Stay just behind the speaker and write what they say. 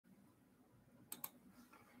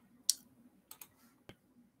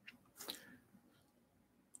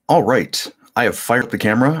All right. I have fired up the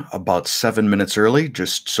camera about 7 minutes early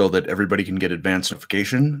just so that everybody can get advance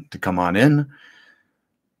notification to come on in.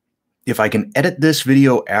 If I can edit this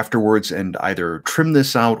video afterwards and either trim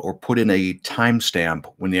this out or put in a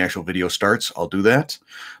timestamp when the actual video starts, I'll do that.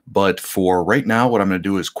 But for right now, what I'm going to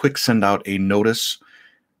do is quick send out a notice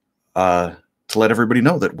to let everybody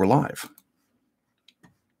know that we're live.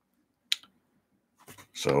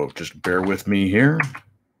 So just bear with me here.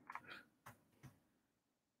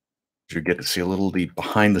 You get to see a little the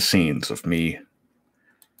behind the scenes of me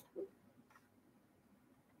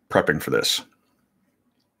prepping for this.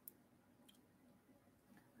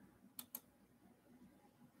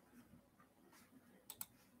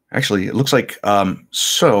 Actually, it looks like,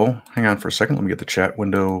 so hang on for a second. Let me get the chat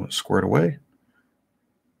window squared away.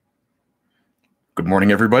 Good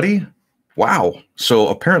morning, everybody. Wow. So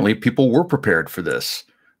apparently people were prepared for this.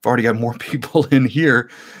 I've already got more people in here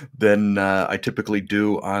than I typically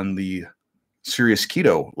do on the Serious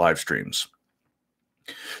Keto live streams.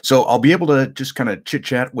 So I'll be able to just kind of chit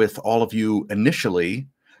chat with all of you initially.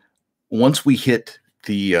 Once we hit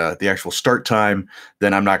the actual start time,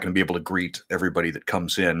 then I'm not going to be able to greet everybody that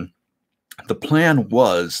comes in. The plan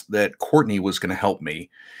was that Courtney was going to help me,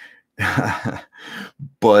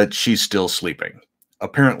 but she's still sleeping.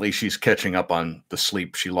 Apparently, she's catching up on the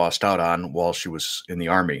sleep she lost out on while she was in the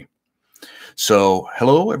Army. So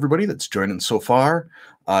hello, everybody that's joining so far.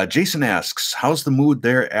 Jason asks, how's the mood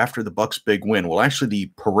there after the Bucks' big win? Well, actually,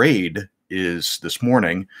 the parade is this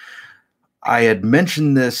morning. I had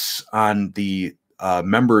mentioned this on the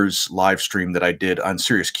members live stream that I did on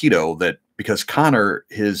Serious Keto, that because Connor,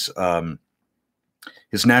 his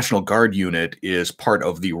National Guard unit is part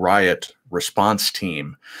of the riot response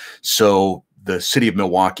team. So the city of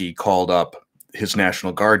Milwaukee called up his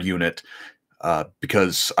National Guard unit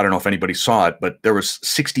because I don't know if anybody saw it, but there was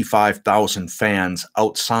 65,000 fans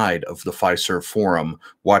outside of the Fiserv Forum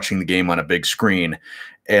watching the game on a big screen,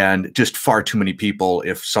 and just far too many people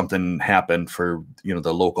if something happened for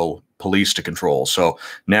the local police to control. So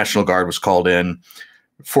National Guard was called in.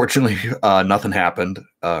 Fortunately, nothing happened.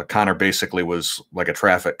 Connor basically was like a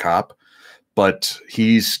traffic cop, but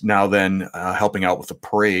he's now then helping out with the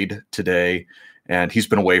parade today, and he's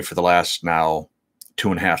been away for the last now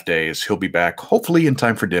 2.5 days. He'll be back hopefully in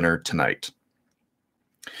time for dinner tonight.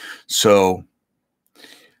 So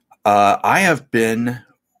I have been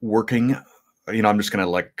working, I'm just going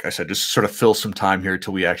to, like I said, just sort of fill some time here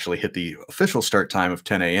till we actually hit the official start time of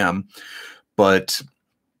 10 a.m. But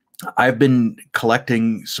I've been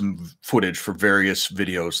collecting some footage for various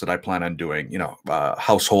videos that I plan on doing,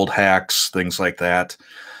 household hacks, things like that.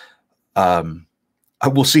 I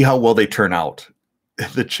will see how well they turn out.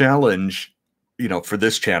 The challenge, for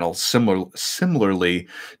this channel, similarly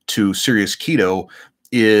to Serious Keto,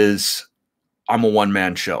 is I'm a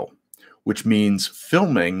one-man show, which means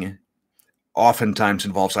filming oftentimes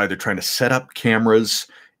involves either trying to set up cameras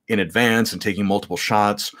in advance and taking multiple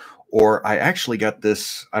shots, or I actually got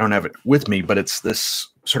this, I don't have it with me, but it's this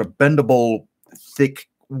sort of bendable, thick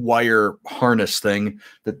wire harness thing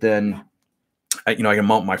that then, I can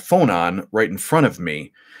mount my phone on right in front of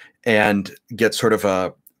me and get sort of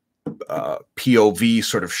a POV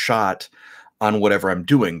sort of shot on whatever I'm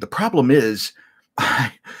doing. The problem is,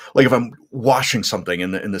 like if I'm washing something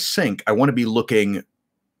in the sink, I want to be looking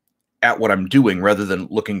at what I'm doing rather than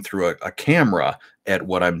looking through a camera at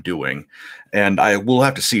what I'm doing. And I will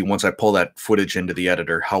have to see once I pull that footage into the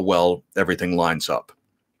editor how well everything lines up.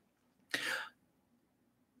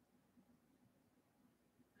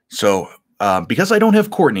 So because I don't have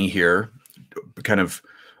Courtney here kind of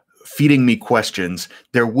feeding me questions,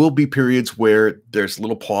 there will be periods where there's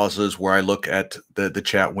little pauses where I look at the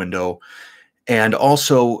chat window. And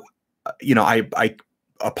also, I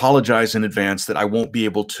apologize in advance that I won't be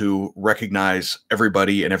able to recognize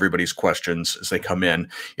everybody and everybody's questions as they come in.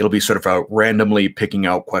 It'll be sort of a randomly picking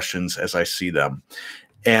out questions as I see them.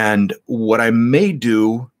 And what I may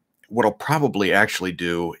do, what I'll probably actually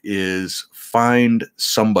do, is find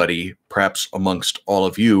somebody, perhaps amongst all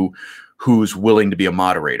of you, who's willing to be a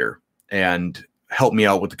moderator and help me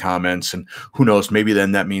out with the comments. And who knows, maybe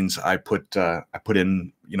then that means I put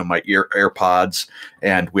in my AirPods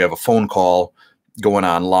and we have a phone call going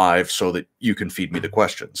on live so that you can feed me the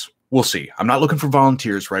questions. We'll see. I'm not looking for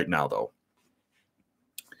volunteers right now, though.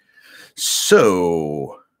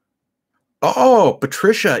 So, oh,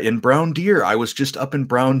 Patricia in Brown Deer. I was just up in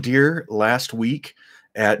Brown Deer last week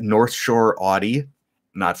at North Shore Audi.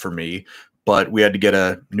 Not for me, but we had to get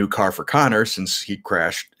a new car for Connor since he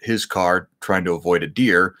crashed his car trying to avoid a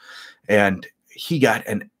deer. And he got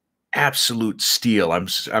an absolute steal. I'm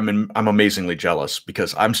amazingly jealous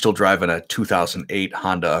because I'm still driving a 2008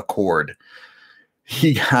 Honda Accord.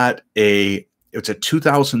 He got it's a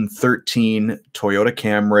 2013 Toyota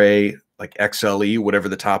Camry, like XLE, whatever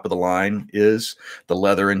the top of the line is, the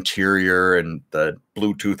leather interior and the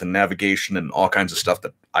Bluetooth and navigation and all kinds of stuff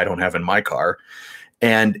that I don't have in my car.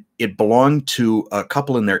 And it belonged to a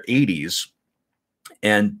couple in their 80s.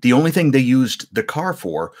 And the only thing they used the car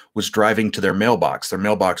for was driving to their mailbox. Their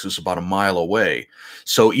mailbox was about a mile away.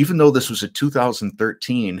 So even though this was a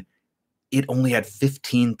 2013, it only had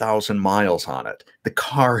 15,000 miles on it. The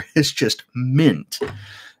car is just mint.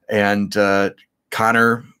 And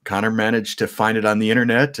Connor managed to find it on the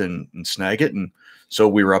internet and snag it. And so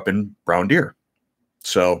we were up in Brown Deer.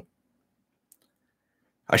 So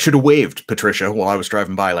I should have waved, Patricia, while I was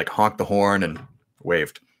driving by, like honked the horn and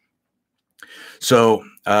waved. So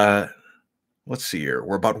let's see here.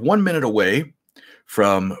 We're about 1 minute away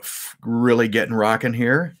from really getting rocking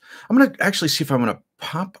here. I'm going to actually see if I'm going to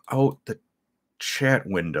pop out the chat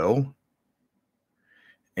window.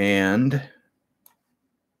 And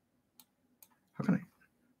how can I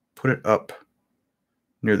put it up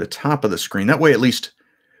near the top of the screen? That way, at least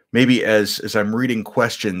maybe as I'm reading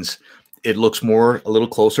questions, it looks a little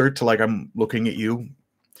closer to like I'm looking at you.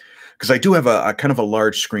 Because I do have a kind of a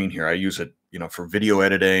large screen here. I use it, for video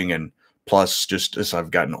editing, and plus just as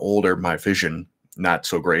I've gotten older, my vision not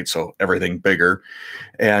so great, so everything bigger.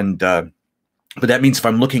 And but that means if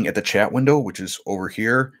I'm looking at the chat window, which is over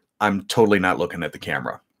here, I'm totally not looking at the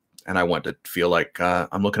camera, and I want to feel like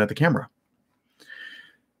I'm looking at the camera.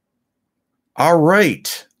 All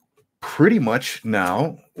right, pretty much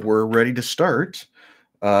now we're ready to start.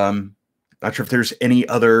 Not sure if there's any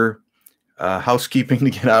other housekeeping to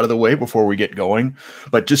get out of the way before we get going,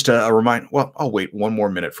 but just a reminder. Well, I'll wait 1 more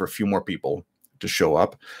minute for a few more people to show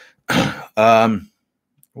up.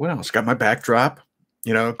 What else? Got my backdrop,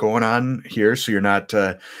 going on here, so you're not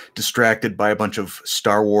distracted by a bunch of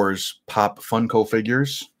Star Wars Pop Funko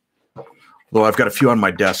figures. Though I've got a few on my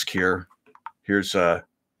desk here. Here's I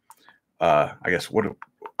guess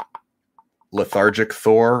lethargic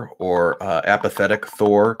Thor or apathetic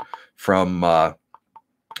Thor from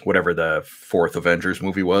whatever the 4th Avengers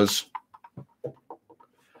movie was.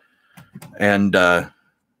 And I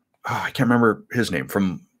can't remember his name,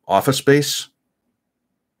 from Office Space.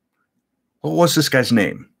 What was this guy's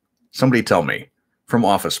name? Somebody tell me. From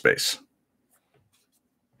Office Space.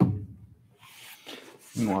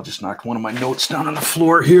 I'll just knock one of my notes down on the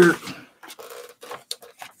floor here.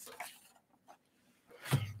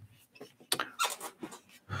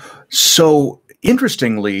 So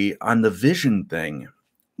interestingly, on the vision thing,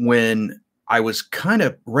 when I was kind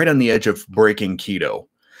of right on the edge of breaking keto,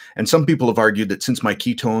 and some people have argued that since my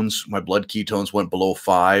blood ketones went below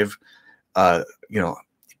 5, I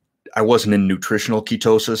wasn't in nutritional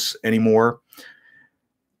ketosis anymore.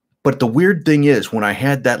 But the weird thing is, when I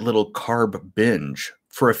had that little carb binge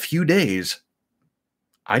for a few days,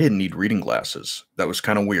 I didn't need reading glasses. That was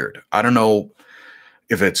kind of weird. I don't know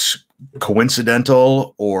if it's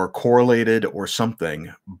coincidental or correlated or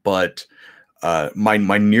something, but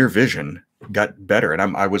my near vision got better, and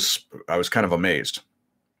I was kind of amazed.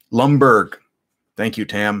 Lumberg, thank you,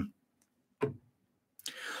 Tam.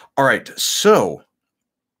 All right, so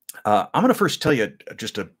I'm going to first tell you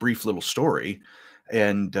just a brief little story,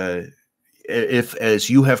 and if as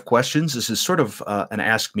you have questions, this is sort of an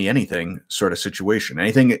ask me anything sort of situation.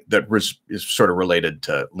 Anything that is sort of related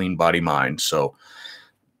to lean body mind. So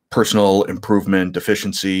personal improvement,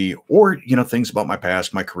 efficiency, or things about my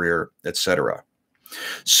past, my career, etc.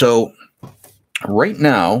 So right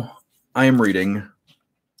now I am reading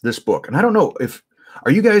this book, and I don't know if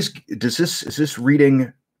is this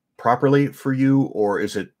reading properly for you, or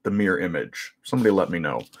is it the mirror image? Somebody let me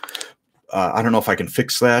know. I don't know if I can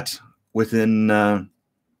fix that within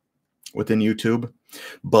YouTube,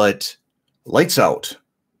 but Lights Out: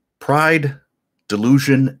 Pride,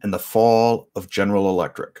 Delusion, and the Fall of General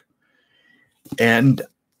Electric. And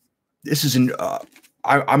this is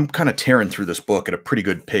I'm kind of tearing through this book at a pretty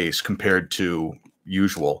good pace compared to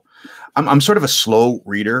usual. I'm sort of a slow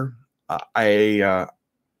reader. I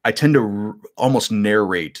tend to almost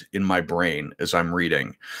narrate in my brain as I'm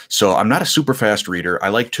reading. So I'm not a super fast reader. I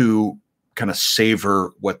like to kind of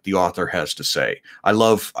savor what the author has to say. I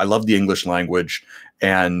love the English language,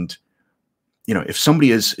 and if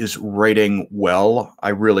somebody is writing well, I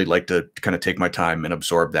really like to kind of take my time and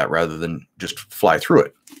absorb that rather than just fly through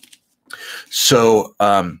it. So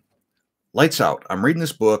Lights Out. I'm reading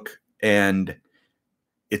this book, and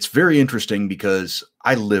it's very interesting because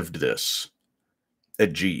I lived this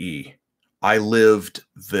at GE. I lived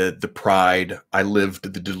the pride, I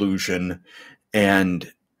lived the delusion,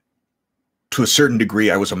 and to a certain degree,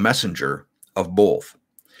 I was a messenger of both.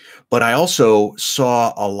 But I also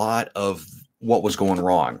saw a lot of what was going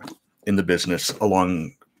wrong in the business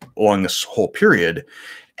along this whole period.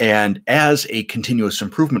 And as a continuous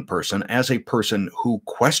improvement person, as a person who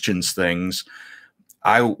questions things,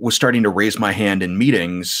 I was starting to raise my hand in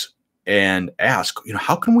meetings and ask,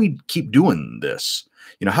 how can we keep doing this?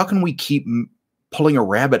 How can we keep pulling a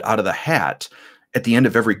rabbit out of the hat at the end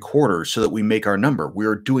of every quarter so that we make our number?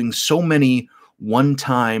 We're doing so many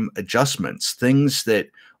one-time adjustments, things that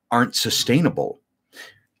aren't sustainable.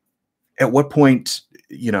 At what point,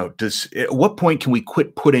 at what point can we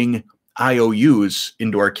quit putting IOUs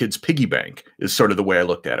into our kids' piggy bank is sort of the way I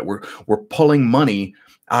looked at it. We're pulling money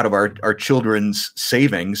out of our children's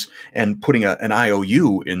savings and putting an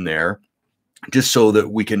IOU in there just so that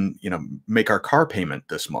we can, make our car payment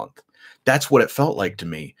this month. That's what it felt like to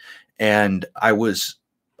me. And I was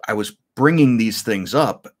bringing these things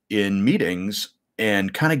up in meetings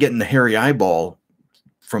and kind of getting the hairy eyeball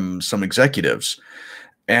from some executives.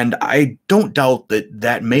 And I don't doubt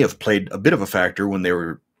that may have played a bit of a factor when they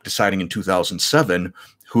were deciding in 2007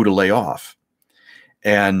 who to lay off.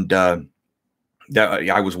 And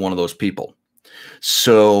I was one of those people.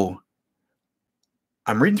 So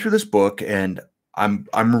I'm reading through this book and I'm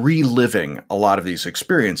reliving a lot of these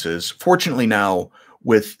experiences. Fortunately now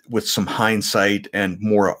with some hindsight and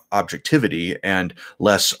more objectivity and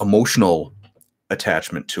less emotional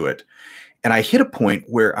attachment to it. And I hit a point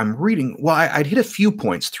where I'm reading, well, I'd hit a few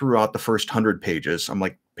points throughout the first 100 pages. I'm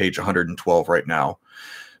like page 112 right now.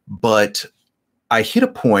 But I hit a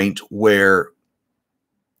point where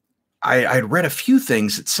I'd read a few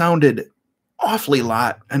things that sounded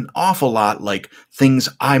an awful lot like things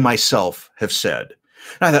I myself have said.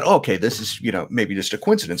 And I thought, okay, this is, maybe just a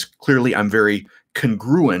coincidence. Clearly, I'm very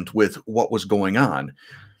congruent with what was going on.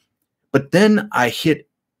 But then I hit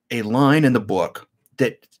a line in the book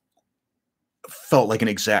that felt like an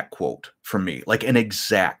exact quote from me,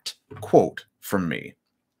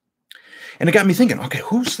 And it got me thinking, okay,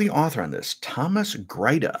 who's the author on this? Thomas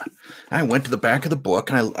Grida. I went to the back of the book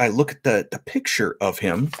and I look at the picture of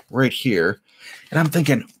him right here. And I'm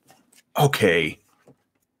thinking, okay,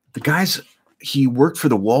 he worked for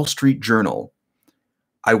the Wall Street Journal.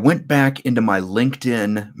 I went back into my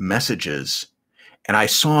LinkedIn messages and I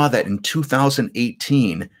saw that in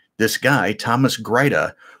 2018, this guy, Thomas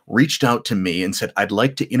Grida, reached out to me and said, I'd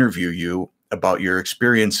like to interview you about your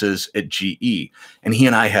experiences at GE. And he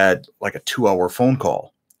and I had like a 2-hour phone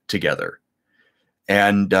call together.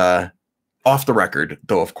 And off the record,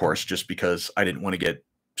 though, of course, just because I didn't want to get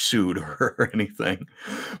sued or anything.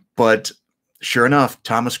 But sure enough,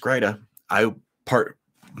 Thomas Grida,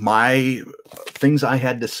 my things I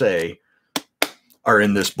had to say are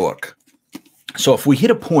in this book. So if we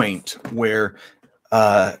hit a point where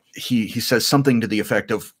he says something to the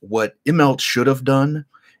effect of what Immelt should have done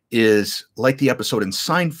is like the episode in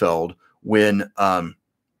Seinfeld when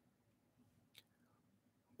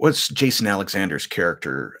what's Jason Alexander's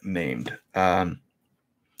character named? Someone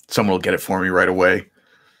will get it for me right away.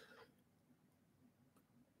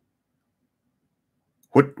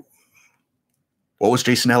 What was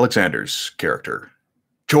Jason Alexander's character?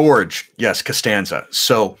 George, yes, Costanza.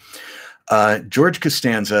 So George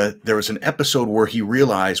Costanza, there was an episode where he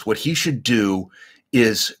realized what he should do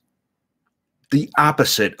is the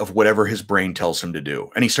opposite of whatever his brain tells him to do.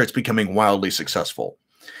 And he starts becoming wildly successful.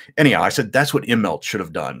 Anyhow, I said that's what Immelt should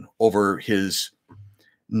have done over his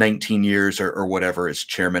 19 years or whatever as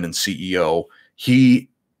chairman and CEO. He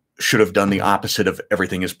should have done the opposite of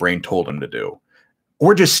everything his brain told him to do.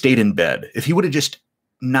 Or just stayed in bed. If he would have just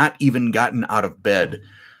not even gotten out of bed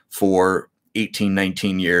for 18,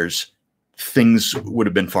 19 years, things would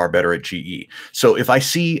have been far better at GE. So if I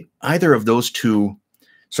see either of those two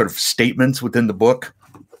sort of statements within the book,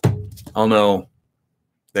 I'll know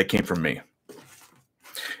that came from me.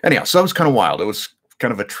 Anyhow, so that was kind of wild. It was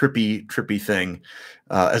kind of a trippy thing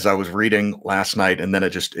as I was reading last night. And then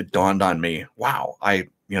it dawned on me, wow,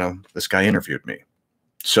 this guy interviewed me.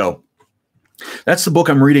 So that's the book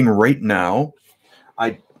I'm reading right now.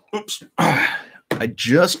 I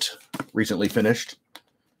just recently finished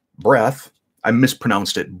Breath. I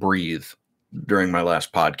mispronounced it, breathe, during my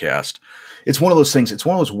last podcast. It's one of those things. It's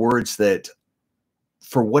one of those words that,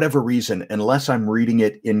 for whatever reason, unless I'm reading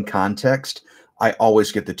it in context, I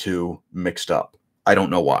always get the two mixed up. I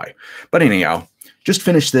don't know why. But anyhow, just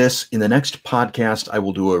finished this. In the next podcast, I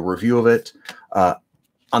will do a review of it.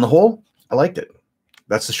 On the whole, I liked it.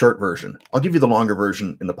 That's the short version. I'll give you the longer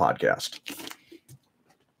version in the podcast.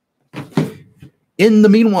 In the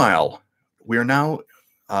meanwhile, we are now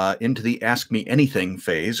into the Ask Me Anything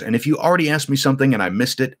phase. And if you already asked me something and I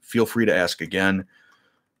missed it, feel free to ask again.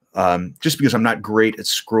 Just because I'm not great at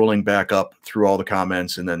scrolling back up through all the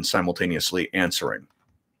comments and then simultaneously answering.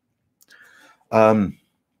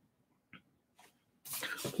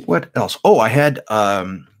 What else? Oh, I had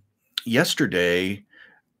yesterday,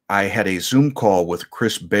 I had a Zoom call with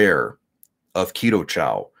Chris Bear of Keto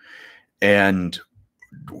Chow. And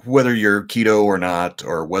whether you're keto or not,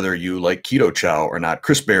 or whether you like Keto Chow or not,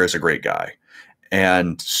 Chris Bear is a great guy.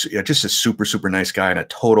 And just a super, super nice guy and a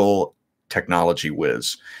total technology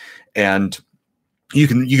whiz. And you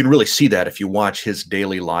can really see that if you watch his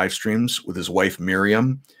daily live streams with his wife,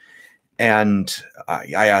 Miriam. And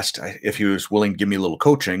I asked if he was willing to give me a little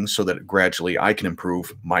coaching so that gradually I can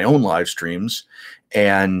improve my own live streams.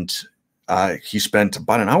 And he spent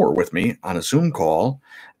about an hour with me on a Zoom call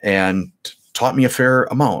and taught me a fair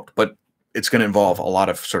amount, but it's going to involve a lot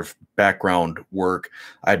of sort of background work.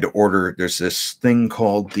 I had to order, there's this thing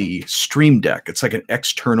called the Stream Deck. It's like an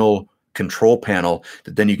external control panel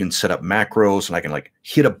that then you can set up macros, and I can like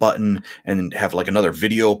hit a button and have like another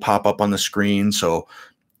video pop up on the screen. So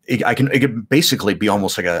it can basically be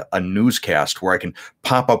almost like a newscast where I can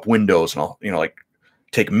pop up windows and I'll, like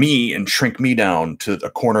take me and shrink me down to the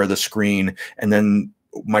corner of the screen. And then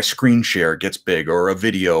my screen share gets big, or a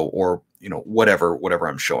video, or, whatever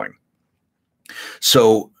I'm showing.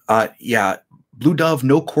 So, yeah, Blue Dove,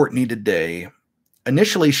 no Courtney today.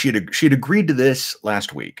 Initially, she'd agreed to this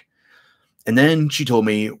last week. And then she told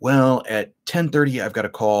me, well, at 10:30, I've got a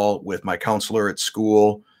call with my counselor at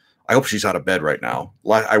school. I hope she's out of bed right now.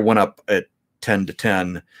 I went up at 10 to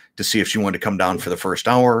 10 to see if she wanted to come down for the first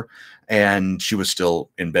hour, and she was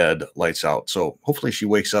still in bed, lights out. So hopefully she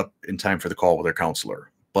wakes up in time for the call with her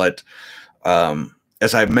counselor. But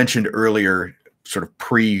as I mentioned earlier, sort of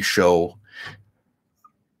pre-show,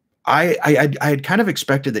 I had kind of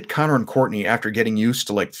expected that Connor and Courtney, after getting used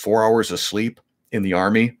to like 4 hours of sleep in the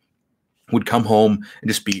Army, would come home and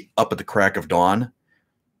just be up at the crack of dawn.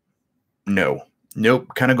 Nope,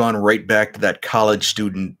 kind of gone right back to that college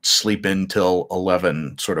student sleep in till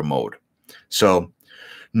 11 sort of mode. So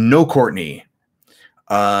no Courtney.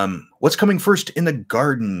 What's coming first in the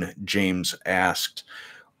garden, James asked.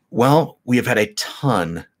 Well, we have had a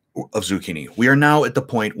ton of zucchini. We are now at the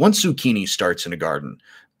point, once zucchini starts in a garden,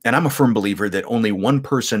 and I'm a firm believer that only one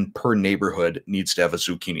person per neighborhood needs to have a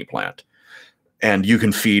zucchini plant. And you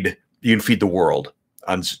can feed the world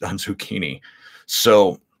on zucchini.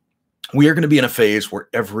 So we are going to be in a phase where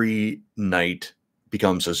every night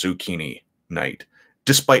becomes a zucchini night.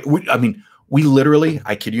 We literally,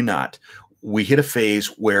 I kid you not, we hit a phase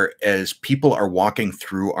where as people are walking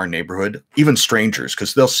through our neighborhood, even strangers,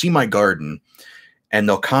 because they'll see my garden and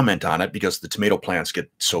they'll comment on it because the tomato plants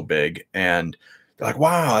get so big. And they're like,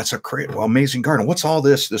 wow, that's amazing garden. What's all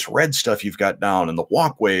this red stuff you've got down, and the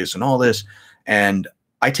walkways and all this? And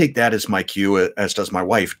I take that as my cue, as does my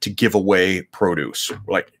wife, to give away produce.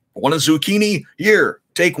 Like, want a zucchini? Here,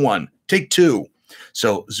 take one, take two.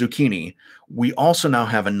 So zucchini. We also now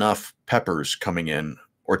have enough peppers coming in,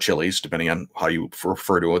 or chilies, depending on how you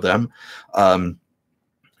refer to them,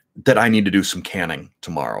 that I need to do some canning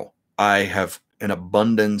tomorrow. I have an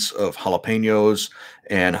abundance of jalapenos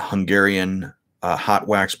and Hungarian hot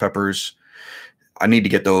wax peppers. I need to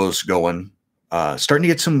get those going. Starting to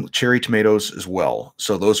get some cherry tomatoes as well.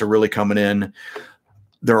 So those are really coming in.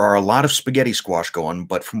 There are a lot of spaghetti squash going,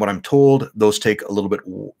 but from what I'm told, those take a little bit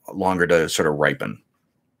longer to sort of ripen.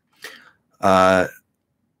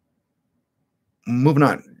 Moving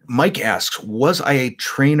on. Mike asks, was I a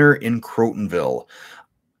trainer in Crotonville?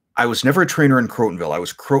 I was never a trainer in Crotonville. I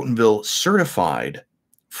was Crotonville certified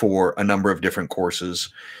for a number of different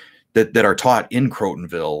courses that are taught in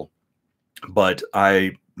Crotonville, but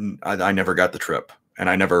I never got the trip, and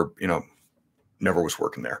I never was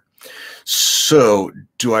working there. So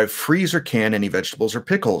do I freeze or can any vegetables or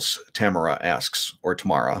pickles? Tamara asks, or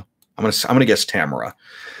Tamara. I'm gonna guess Tamara.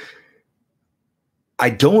 I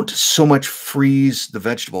don't so much freeze the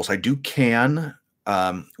vegetables. I do can.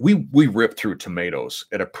 We rip through tomatoes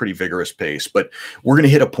at a pretty vigorous pace, but we're going to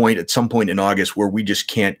hit a point at some point in August where we just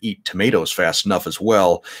can't eat tomatoes fast enough as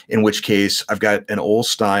well, in which case I've got an old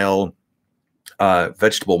style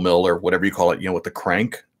vegetable mill, or whatever you call it, with the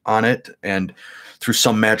crank on it. And through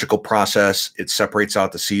some magical process, it separates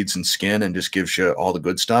out the seeds and skin and just gives you all the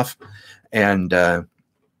good stuff. And,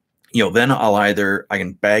 then I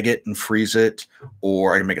can bag it and freeze it,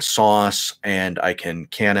 or I can make a sauce and I can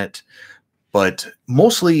can it. But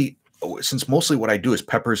since mostly what I do is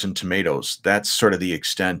peppers and tomatoes, that's sort of the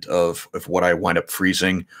extent of what I wind up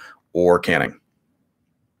freezing or canning.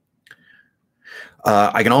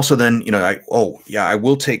 I can also then, I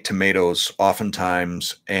will take tomatoes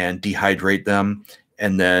oftentimes and dehydrate them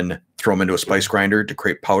and then throw them into a spice grinder to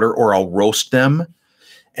create powder, or I'll roast them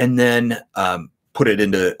and then put it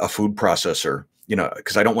into a food processor,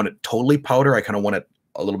 because I don't want it totally powder. I kind of want it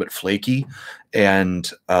a little bit flaky,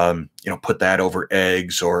 and put that over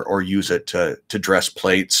eggs, or use it to dress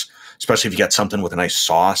plates, especially if you got something with a nice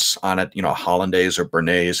sauce on it, hollandaise or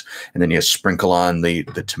béarnaise, and then you sprinkle on the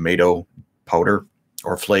tomato powder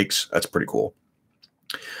or flakes. That's pretty cool.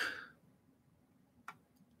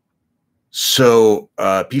 So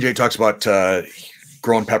PJ talks about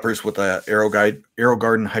growing peppers with a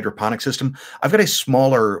AeroGarden hydroponic system. I've got a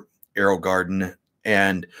smaller AeroGarden,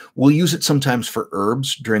 and we'll use it sometimes for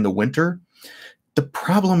herbs during the winter. The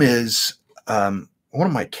problem is, one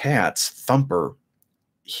of my cats, Thumper,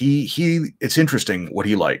 it's interesting what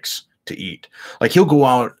he likes to eat. Like, he'll go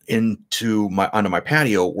out onto my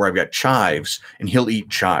patio where I've got chives, and he'll eat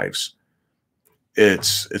chives.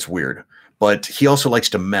 It's weird, but he also likes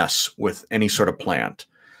to mess with any sort of plant.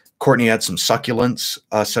 Courtney had some succulents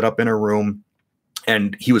set up in her room,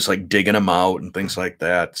 and he was like digging them out and things like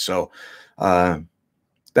that. So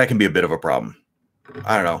that can be a bit of a problem.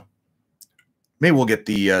 I don't know. Maybe we'll get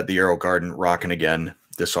the AeroGarden rocking again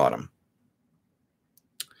this autumn.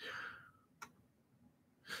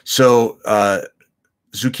 So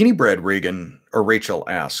zucchini bread, Rachel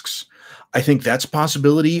asks, I think that's a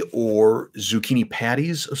possibility, or zucchini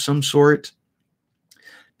patties of some sort.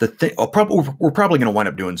 We're probably going to wind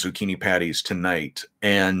up doing zucchini patties tonight,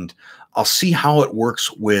 and I'll see how it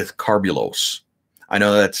works with carbulose. I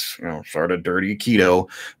know that's sort of dirty keto,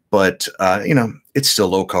 but it's still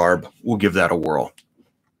low carb. We'll give that a whirl.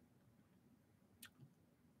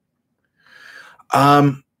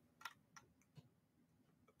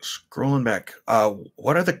 Scrolling back,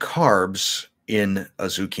 what are the carbs in a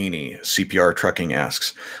zucchini? CPR Trucking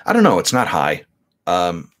asks. I don't know. It's not high.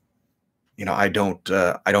 I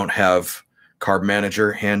don't have Carb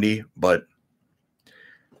Manager handy, but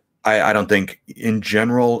I don't think in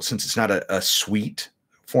general, since it's not a sweet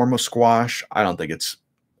form of squash, I don't think it's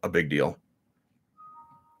a big deal.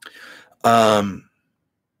 Scrolling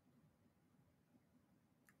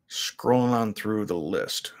on through the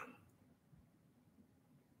list.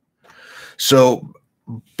 So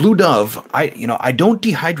Blue Dove, I don't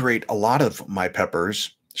dehydrate a lot of my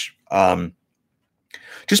peppers,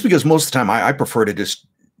 just because most of the time I prefer to just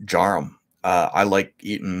jar them. I like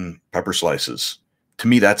eating pepper slices. To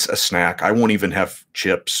me, that's a snack. I won't even have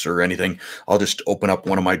chips or anything. I'll just open up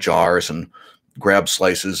one of my jars and grab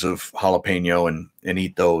slices of jalapeno and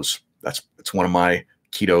eat those. It's one of my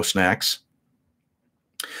keto snacks.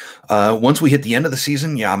 Once we hit the end of the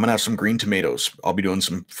season, I'm gonna have some green tomatoes.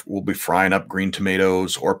 We'll be frying up green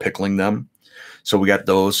tomatoes or pickling them. So we got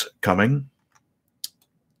those coming.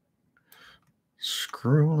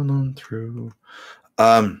 Scrolling on through.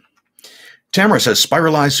 Tamara says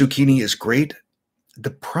spiralized zucchini is great. The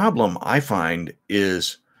problem I find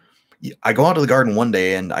is I go out to the garden one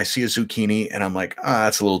day and I see a zucchini and I'm like,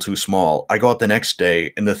 that's a little too small. I go out the next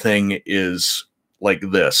day and the thing is like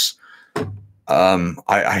this.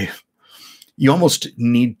 You almost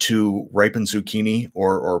need to ripen zucchini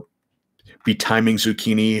or be timing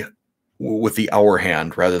zucchini with the hour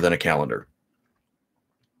hand rather than a calendar.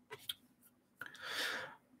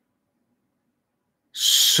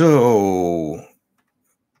 So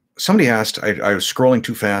somebody asked, I was scrolling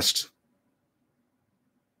too fast.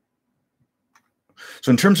 So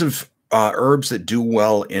in terms of herbs that do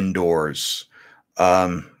well indoors,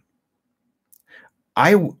 I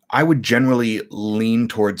would generally lean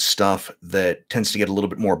towards stuff that tends to get a little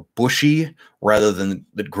bit more bushy rather than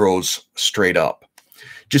that grows straight up.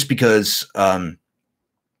 Just because, my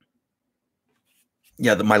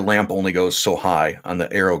lamp only goes so high on the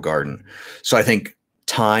AeroGarden. So I think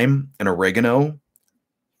thyme and oregano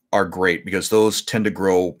are great because those tend to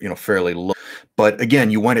grow, fairly low. But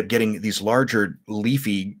again, you wind up getting these larger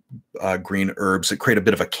leafy green herbs that create a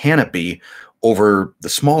bit of a canopy over the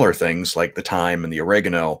smaller things like the thyme and the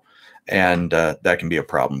oregano, and that can be a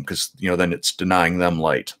problem because then it's denying them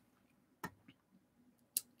light.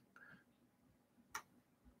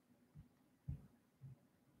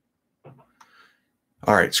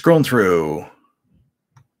 All right, scrolling through.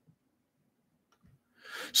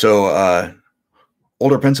 So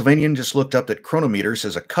Older Pennsylvanian just looked up that Chronometer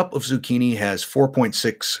says a cup of zucchini has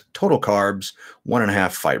 4.6 total carbs,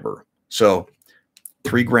 1.5 fiber. So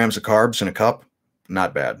 3 grams of carbs in a cup,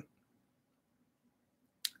 not bad.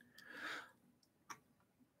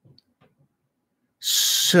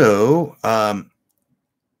 So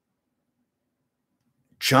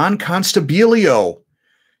John Constabilio,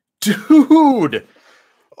 Dude.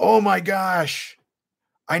 Oh my gosh.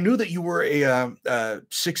 I knew that you were a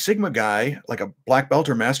Six Sigma guy, like a black belt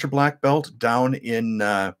or master black belt down in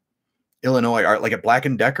Illinois, like at Black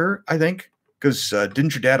and Decker, I think. Because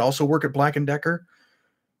didn't your dad also work at Black and Decker?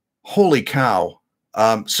 Holy cow.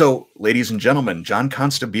 So, ladies and gentlemen, John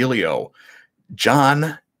Constabilio.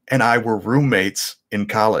 John and I were roommates in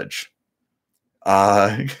college.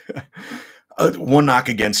 One knock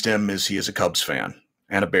against him is he is a Cubs fan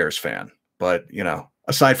and a Bears fan. But, you know,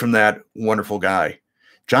 aside from that, wonderful guy.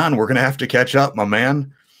 John, we're going to have to catch up, my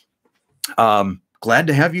man. Glad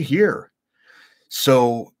to have you here.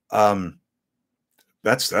 So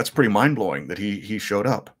that's pretty mind-blowing that he showed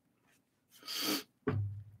up.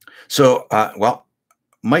 So, well,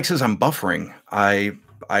 Mike says I'm buffering. I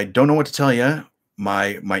don't know what to tell you.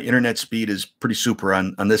 My internet speed is pretty super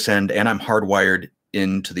on this end, and I'm hardwired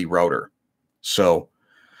into the router. So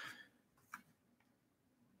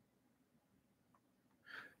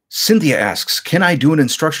Cynthia asks, can I do an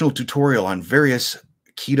instructional tutorial on various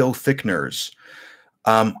keto thickeners?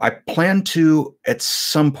 I plan to at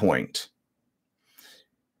some point.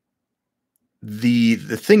 The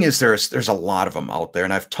thing is, there's a lot of them out there,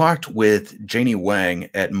 and I've talked with Janie Wang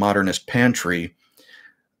at Modernist Pantry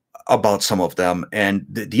about some of them. And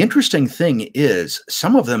the interesting thing is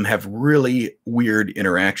some of them have really weird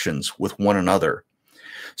interactions with one another.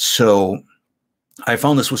 So I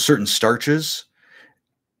found this with certain starches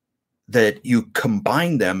that you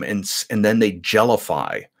combine them and then they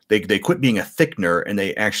gelify. They quit being a thickener and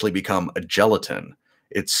they actually become a gelatin.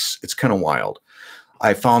 It's kind of wild.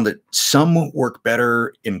 I found that some work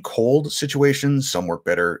better in cold situations. Some work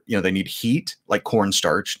better, you know, they need heat, like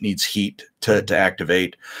cornstarch needs heat to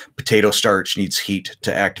activate. Potato starch needs heat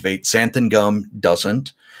to activate. Xanthan gum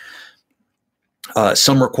doesn't.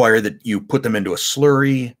 Some require that you put them into a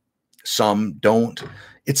slurry. Some don't.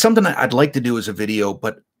 It's something I'd like to do as a video,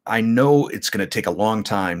 but I know it's going to take a long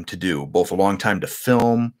time to do, both a long time to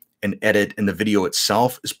film and edit, and the video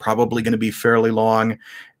itself is probably going to be fairly long.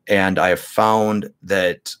 And I have found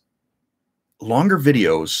that longer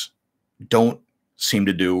videos don't seem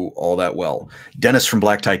to do all that well. Dennis from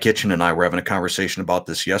Black Tie Kitchen and I were having a conversation about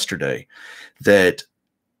this yesterday, that,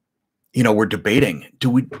 you know, we're debating, do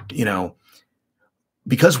we, you know,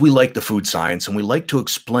 because we like the food science and we like to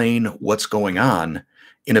explain what's going on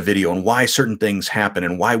in a video and why certain things happen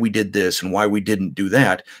and why we did this and why we didn't do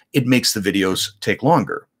that, it makes the videos take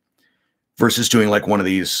longer versus doing like one of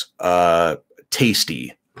these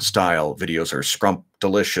tasty style videos or Scrump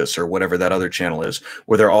Delicious or whatever that other channel is,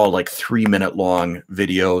 where they're all like 3-minute long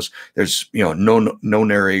videos. There's, you know, no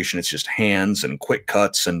narration. It's just hands and quick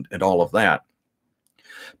cuts and all of that.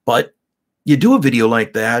 But you do a video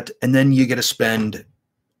like that, and then you get to spend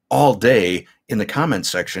all day in the comment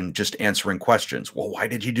section just answering questions. Well, why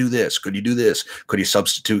did you do this? Could you do this? Could you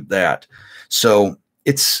substitute that? So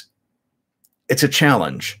it's a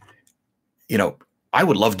challenge. You know, I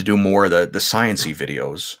would love to do more of the science-y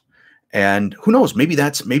videos. And who knows, maybe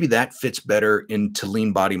that fits better into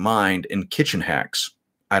LeanBody Mind and kitchen hacks.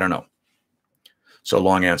 I don't know. So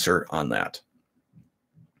long answer on that.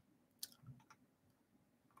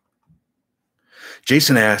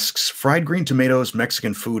 Jason asks, fried green tomatoes,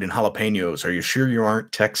 Mexican food, and jalapenos. Are you sure you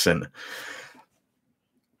aren't Texan?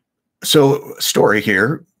 So, story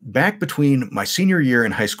here. Back between my senior year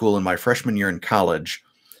in high school and my freshman year in college,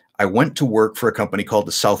 I went to work for a company called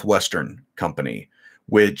the Southwestern Company,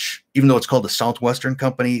 which, even though it's called the Southwestern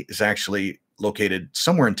Company, is actually located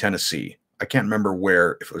somewhere in Tennessee. I can't remember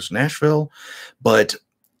where, if it was Nashville, but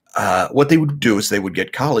what they would do is they would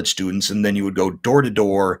get college students, and then you would go door to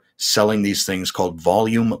door selling these things called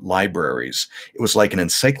volume libraries. It was like an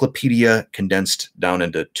encyclopedia condensed down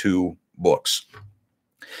into 2 books.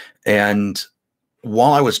 And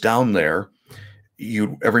while I was down there,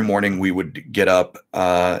 every morning we would get up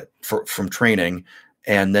from training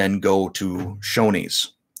and then go to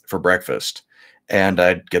Shoney's for breakfast. And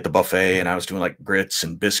I'd get the buffet, and I was doing like grits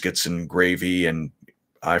and biscuits and gravy and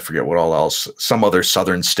I forget what all else, some other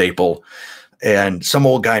Southern staple. And some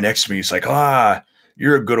old guy next to me, he's like,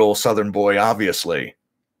 you're a good old Southern boy, obviously.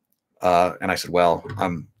 And I said, well,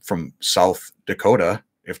 I'm from South Dakota,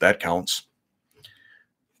 if that counts.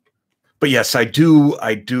 But yes, I do.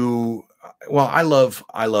 Well, I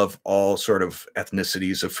love all sort of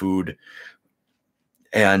ethnicities of food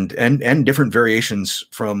and different variations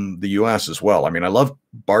from the US as well. I mean, I love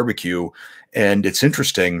barbecue, and it's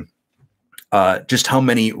interesting just how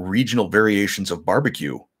many regional variations of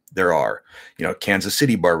barbecue there are. You know, Kansas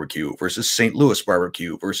City barbecue versus St. Louis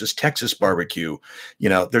barbecue versus Texas barbecue. You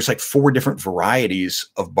know, there's like 4 different varieties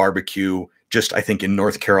of barbecue just, I think, in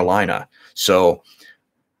North Carolina. So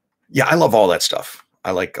Yeah, I love all that stuff.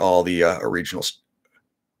 I like all the originals.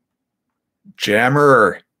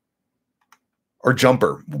 Jammer or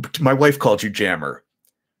Jumper. My wife called you Jammer.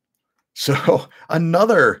 So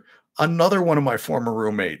another one of my former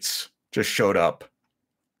roommates just showed up.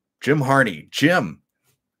 Jim Harney. Jim,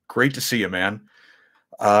 great to see you, man.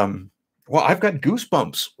 Um, well, I've got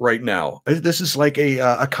goosebumps right now. This is like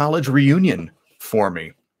a college reunion for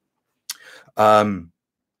me. Um,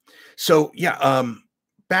 so yeah,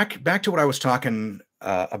 back to what I was talking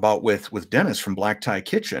about with Dennis from Black Tie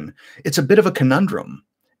Kitchen. It's a bit of a conundrum,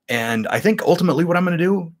 and I think ultimately what I'm going to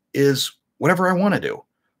do is whatever I want to do.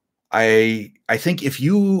 I think if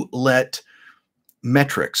you let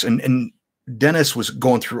metrics and Dennis was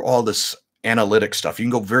going through all this analytic stuff. You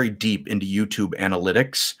can go very deep into YouTube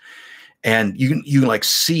analytics, and you can like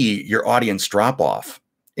see your audience drop off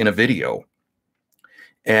in a video.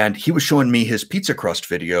 And he was showing me his pizza crust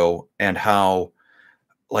video and how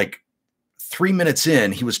like 3 minutes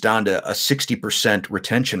in, he was down to a 60%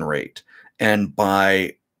 retention rate. And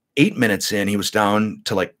by 8 minutes in, he was down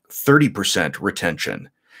to like 30% retention.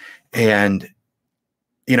 And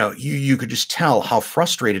you could just tell how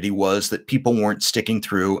frustrated he was that people weren't sticking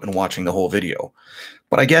through and watching the whole video.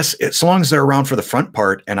 But I guess as long as they're around for the front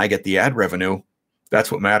part and I get the ad revenue, that's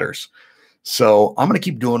what matters. So I'm going to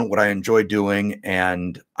keep doing what I enjoy doing,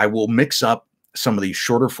 and I will mix up some of these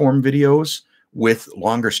shorter form videos with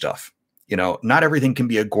longer stuff. Not everything can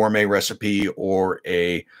be a gourmet recipe or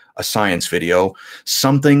a science video.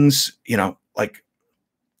 Some things, like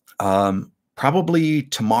probably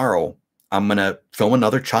tomorrow, I'm going to film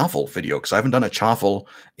another chaffle video because I haven't done a chaffle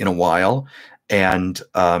in a while. And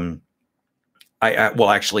I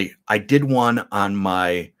did one on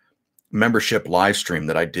my membership live stream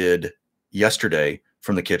that I did yesterday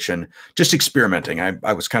from the kitchen, just experimenting.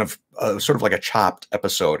 I was kind of sort of like a chopped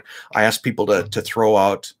episode. I asked people to throw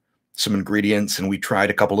out some ingredients, and we tried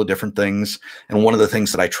a couple of different things. And one of the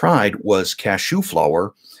things that I tried was cashew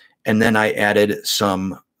flour. And then I added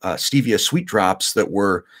some stevia sweet drops that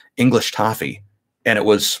were English toffee, and it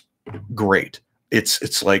was great.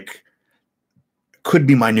 It's like could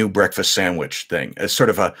be my new breakfast sandwich thing. It's sort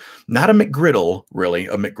of not a McGriddle, really,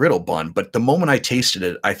 a McGriddle bun, but the moment I tasted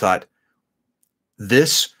it, I thought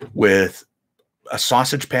this with a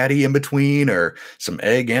sausage patty in between or some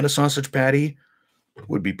egg and a sausage patty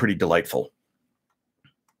would be pretty delightful.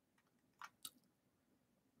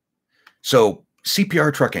 So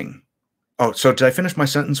CPR trucking. Oh, so did I finish my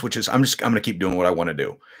sentence? Which is I'm going to keep doing what I want to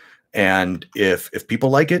do. And if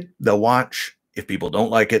people like it, they'll watch. If people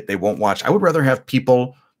don't like it, they won't watch. I would rather have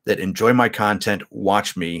people that enjoy my content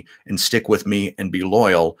watch me and stick with me and be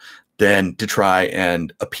loyal than to try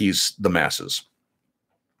and appease the masses.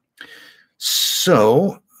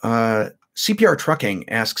 So CPR Trucking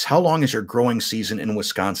asks, how long is your growing season in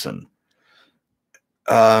Wisconsin?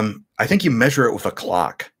 I think you measure it with a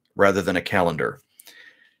clock rather than a calendar.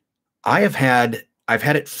 I've had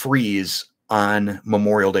it freeze on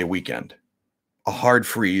Memorial Day weekend, a hard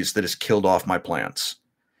freeze that has killed off my plants.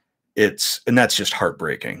 And that's just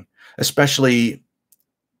heartbreaking, especially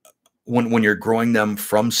when you're growing them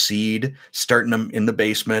from seed, starting them in the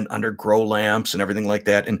basement under grow lamps and everything like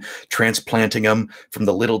that, and transplanting them from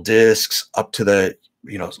the little discs up to the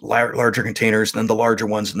larger containers, and then the larger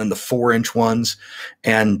ones, and then the 4-inch ones,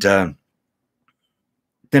 and then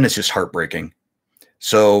it's just heartbreaking.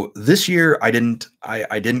 So this year I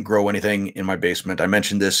didn't grow anything in my basement. I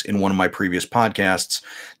mentioned this in one of my previous podcasts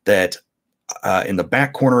that in the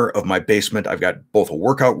back corner of my basement, I've got both a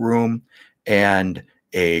workout room and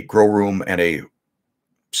a grow room and a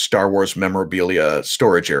Star Wars memorabilia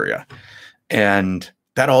storage area. And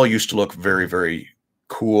that all used to look very, very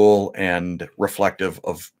cool and reflective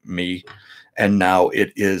of me. And now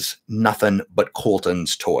it is nothing but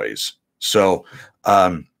Colton's toys. So,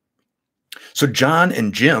 so John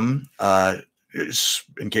and Jim,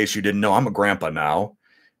 in case you didn't know, I'm a grandpa now,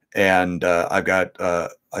 and I've got a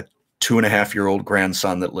 2.5-year-old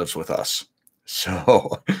grandson that lives with us.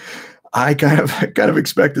 So I kind of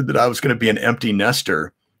expected that I was going to be an empty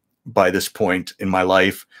nester by this point in my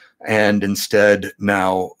life, and instead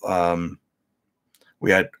now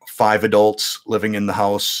we had 5 adults living in the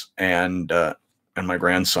house and my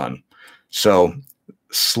grandson. So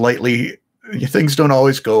slightly, things don't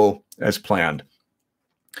always go as planned.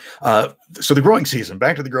 So the growing season,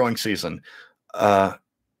 back to the growing season,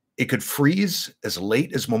 it could freeze as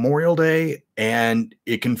late as Memorial Day, and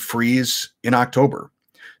it can freeze in October.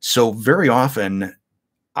 So very often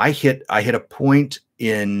I hit a point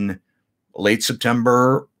in late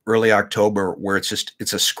September, early October where it's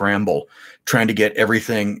a scramble trying to get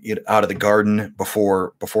everything out of the garden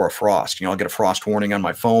before a frost. I'll get a frost warning on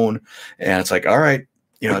my phone, and it's like, all right,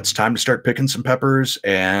 it's time to start picking some peppers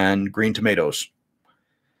and green tomatoes.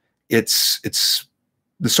 It's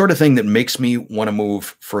the sort of thing that makes me want to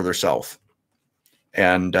move further south,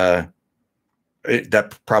 and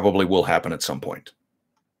that probably will happen at some point.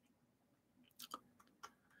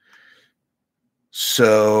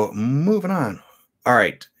 So moving on. All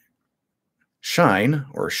right. Shine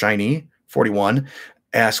or Shiny 41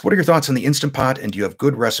 asks, what are your thoughts on the Instant Pot, and do you have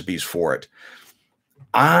good recipes for it?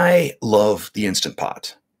 I love the Instant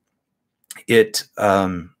Pot. It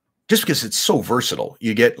just because it's so versatile.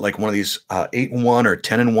 You get like one of these 8-in-1 or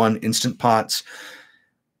 10-in-1 Instant Pots.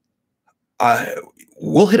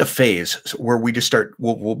 We'll hit a phase where we just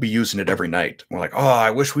we'll be using it every night. We're like, oh,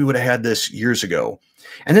 I wish we would have had this years ago.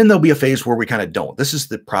 And then there'll be a phase where we kind of don't. This is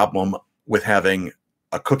the problem with having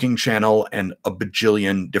a cooking channel and a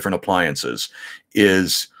bajillion different appliances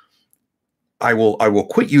is I will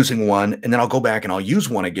quit using one, and then I'll go back and I'll use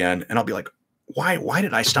one again, and I'll be like, why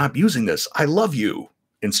did I stop using this? I love you,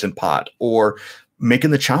 Instant Pot. Or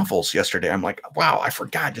making the chaffles yesterday, I'm like, wow, I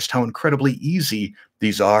forgot just how incredibly easy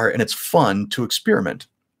these are, and it's fun to experiment.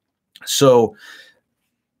 So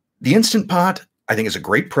the Instant Pot, I think, is a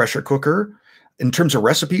great pressure cooker. In terms of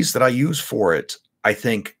recipes that I use for it, I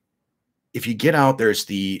think if you get out, there's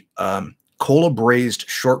the cola braised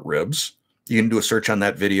short ribs. You can do a search on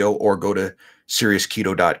that video or go to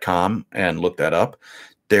seriousketo.com and look that up.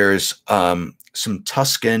 There's some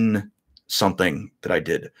Tuscan something that I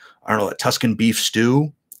did. I don't know, a Tuscan beef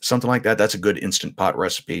stew, something like that. That's a good Instant Pot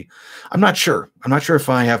recipe. I'm not sure. I'm not sure if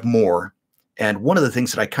I have more. And one of the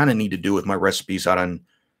things that I kind of need to do with my recipes out on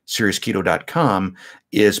seriousketo.com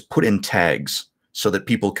is put in tags so that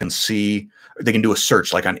people can see, they can do a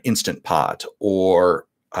search like on Instant Pot or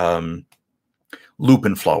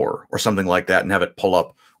lupin flour or something like that and have it pull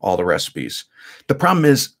up all the recipes. The problem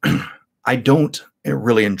is I don't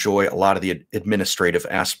really enjoy a lot of the administrative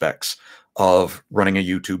aspects of running a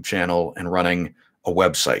YouTube channel and running a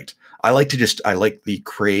website. I like the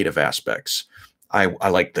creative aspects. I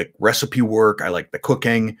like the recipe work. I like the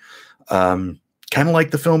cooking, kind of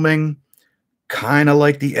like the filming, kind of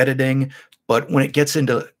like the editing. But when it gets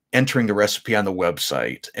into entering the recipe on the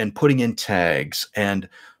website and putting in tags and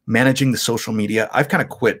managing the social media, I've kind of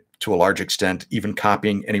quit to a large extent, even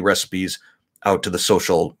copying any recipes out to the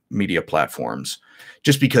social media platforms,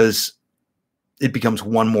 just because it becomes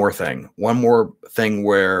one more thing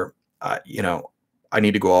where, I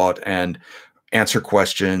need to go out and answer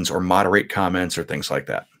questions or moderate comments or things like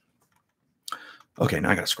that. Okay, now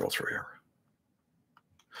I got to scroll through here.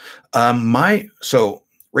 So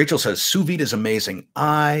Rachel says, sous vide is amazing.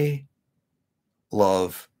 I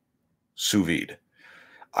love sous vide.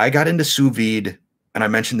 I got into sous vide, and I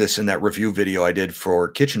mentioned this in that review video I did for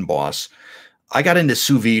Kitchen Boss. I got into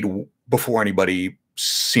sous vide before anybody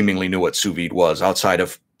seemingly knew what sous vide was, outside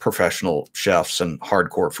of professional chefs and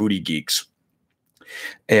hardcore foodie geeks.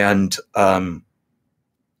 And, I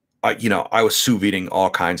was sous videing all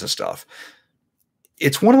kinds of stuff.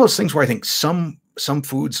 It's one of those things where I think some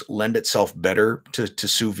foods lend itself better to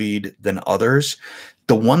sous vide than others.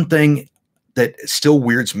 The one thing that still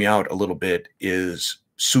weirds me out a little bit is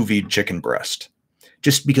sous vide chicken breast,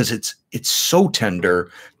 just because it's so tender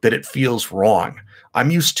that it feels wrong.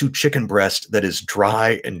 I'm used to chicken breast that is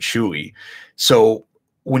dry and chewy. So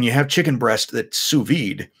when you have chicken breast that's sous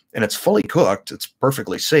vide and it's fully cooked, it's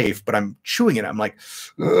perfectly safe, but I'm chewing it, I'm like,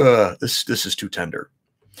 ugh, this is too tender.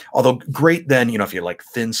 Although great then, if you like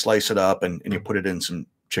thin slice it up and you put it in some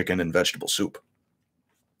chicken and vegetable soup.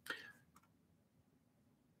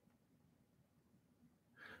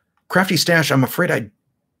 Crafty Stash, I'm afraid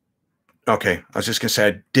okay, I was just going to say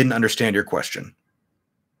I didn't understand your question.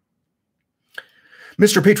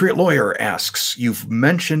 Mr. Patriot Lawyer asks, you've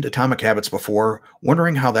mentioned Atomic Habits before,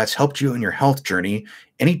 wondering how that's helped you in your health journey.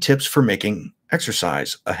 Any tips for making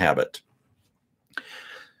exercise a habit?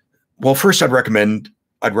 Well, first I'd recommend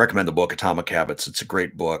the book Atomic Habits. It's a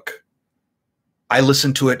great book. I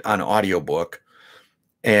listened to it on audiobook,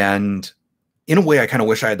 and in a way I kind of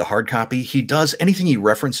wish I had the hard copy. He does anything he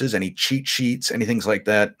references, any cheat sheets, anything like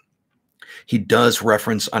that, he does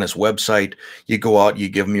reference on his website. You go out, you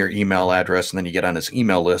give him your email address, and then you get on his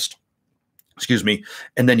email list. Excuse me.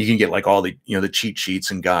 And then you can get like all the, the cheat sheets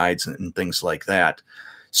and guides and things like that.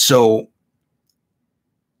 So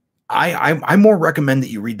I more recommend that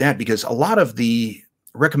you read that, because a lot of the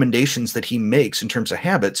recommendations that he makes in terms of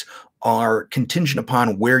habits are contingent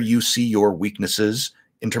upon where you see your weaknesses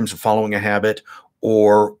in terms of following a habit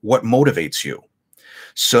or what motivates you.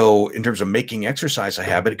 So in terms of making exercise a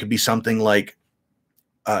habit, it could be something like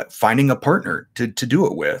finding a partner to do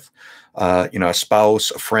it with, a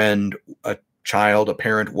spouse, a friend, a child, a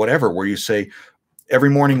parent, whatever, where you say, every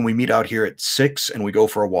morning we meet out here at 6 and we go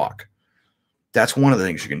for a walk. That's one of the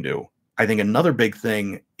things you can do. I think another big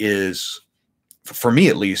thing is, for me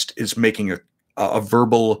at least, is making a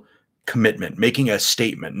verbal commitment, making a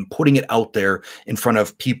statement and putting it out there in front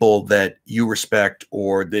of people that you respect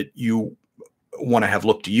or that you want to have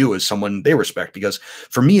look to you as someone they respect. Because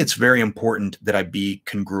for me, it's very important that I be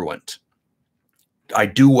congruent. I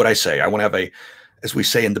do what I say. I want to have as we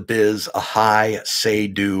say in the biz, a high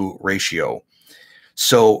say-do ratio.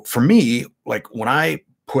 So for me, like when I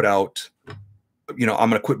put out, I'm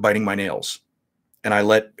going to quit biting my nails, and I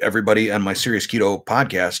let everybody on my Serious Keto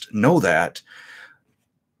podcast know that,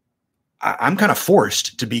 I'm kind of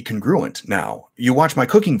forced to be congruent now. You watch my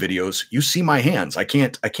cooking videos, you see my hands. I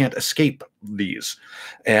can't escape these.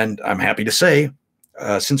 And I'm happy to say,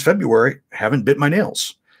 since February, haven't bit my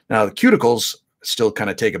nails. Now the cuticles still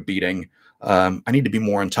kind of take a beating. I need to be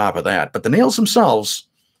more on top of that. But the nails themselves,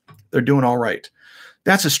 they're doing all right.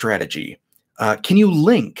 That's a strategy. Can you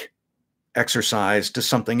link exercise to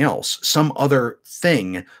something else, some other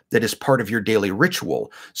thing that is part of your daily ritual?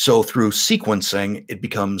 So through sequencing, it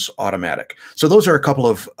becomes automatic. So those are a couple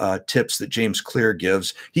of tips that James Clear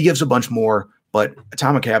gives. He gives a bunch more, but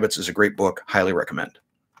Atomic Habits is a great book. Highly recommend.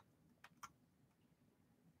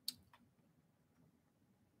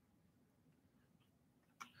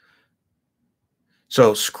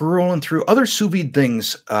 So scrolling through other sous vide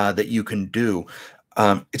things that you can do.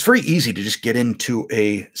 It's very easy to just get into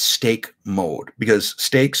a steak mode, because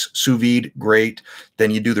steaks, sous vide, great. Then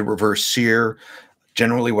you do the reverse sear.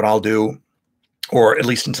 Generally what I'll do, or at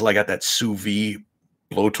least until I got that sous vide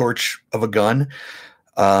blowtorch of a gun,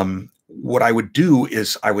 what I would do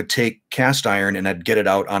is I would take cast iron and I'd get it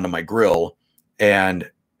out onto my grill and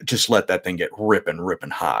just let that thing get ripping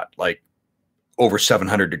hot, like over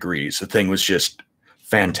 700 degrees. The thing was just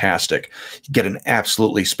fantastic. You get an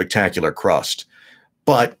absolutely spectacular crust.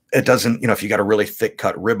 But it doesn't, if you got a really thick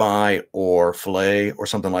cut ribeye or filet or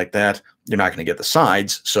something like that, you're not going to get the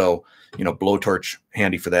sides. So, blowtorch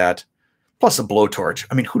handy for that. Plus a blowtorch.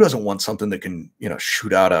 I mean, who doesn't want something that can,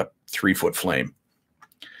 shoot out a 3-foot flame?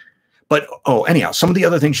 But, anyhow, some of the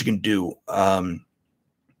other things you can do,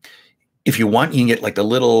 if you want, you can get like the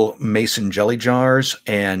little mason jelly jars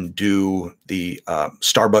and do the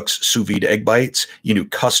Starbucks sous vide egg bites. You can do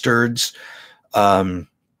custards.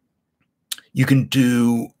 You can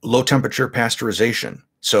do low temperature pasteurization.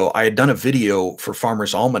 So I had done a video for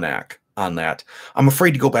Farmer's Almanac on that. I'm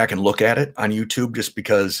afraid to go back and look at it on YouTube just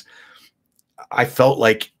because I felt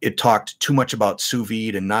like it talked too much about sous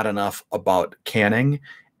vide and not enough about canning.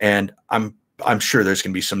 And I'm sure there's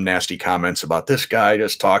going to be some nasty comments about, this guy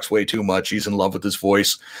just talks way too much. He's in love with his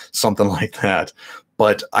voice, something like that.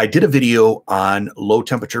 But I did a video on low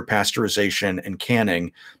temperature pasteurization and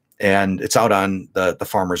canning, and it's out on the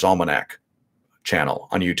Farmer's Almanac channel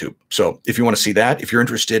on YouTube. So if you want to see that, if you're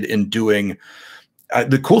interested in doing,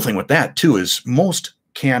 the cool thing with that too is most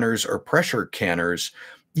canners or pressure canners,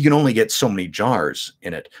 you can only get so many jars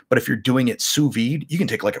in it. But if you're doing it sous vide, you can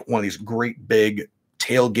take like one of these great big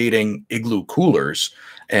tailgating igloo coolers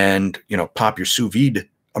and, pop your sous vide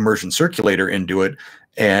immersion circulator into it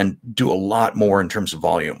and do a lot more in terms of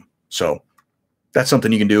volume. So that's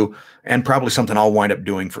something you can do, and probably something I'll wind up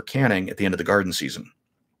doing for canning at the end of the garden season.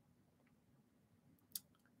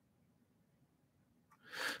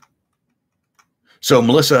 So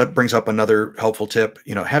Melissa brings up another helpful tip.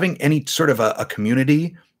 Having any sort of a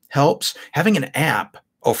community helps. Having an app,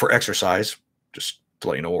 for exercise, just to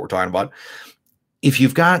let you know what we're talking about. If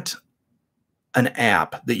you've got an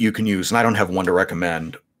app that you can use, and I don't have one to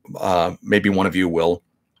recommend, maybe one of you will.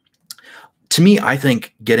 To me, I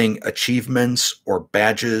think getting achievements or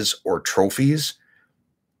badges or trophies,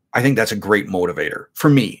 I think that's a great motivator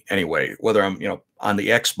for me anyway, whether I'm, on the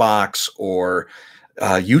Xbox or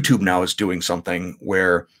YouTube now is doing something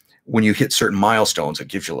where when you hit certain milestones, it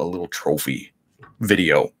gives you a little trophy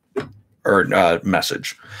video or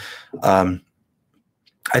message. I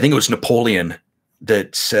think it was Napoleon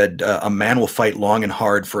that said, a man will fight long and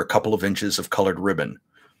hard for a couple of inches of colored ribbon.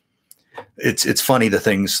 It's funny,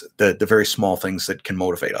 the very small things that can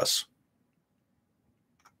motivate us.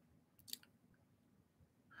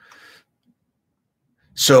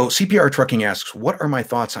 So CPR Trucking asks, what are my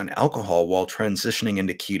thoughts on alcohol while transitioning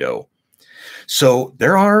into keto? So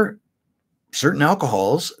there are certain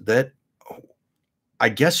alcohols that I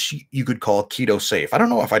guess you could call keto safe. I don't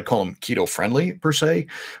know if I'd call them keto friendly per se,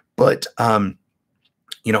 but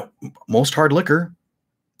most hard liquor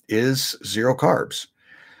is 0 carbs.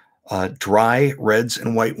 dry reds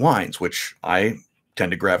and white wines, which I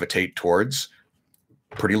tend to gravitate towards,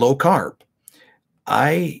 pretty low carb.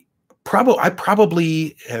 I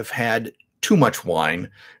probably have had too much wine,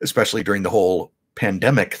 especially during the whole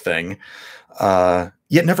pandemic thing,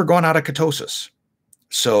 yet never gone out of ketosis.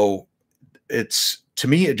 So it's, to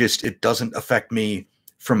me, it doesn't affect me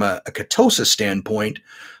from a ketosis standpoint,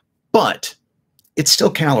 but it's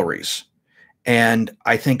still calories. And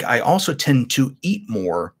I think I also tend to eat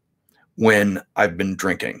more when I've been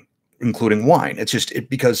drinking, including wine. It's just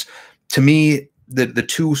because to me, the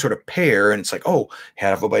two sort of pair, and it's like, oh,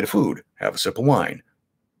 have a bite of food, have a sip of wine.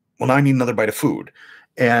 Well, now I need another bite of food.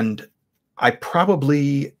 And I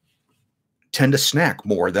probably tend to snack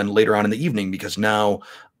more than later on in the evening because now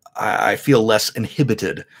I feel less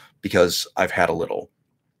inhibited because I've had a little.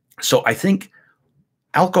 So I think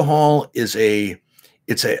alcohol is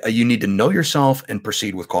you need to know yourself and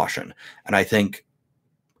proceed with caution. And I think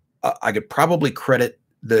I could probably credit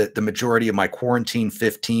the majority of my quarantine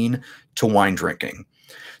 15 to wine drinking.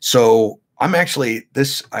 So I'm actually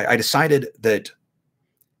I decided that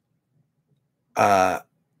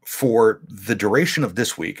for the duration of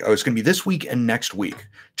this week, I was going to be this week and next week,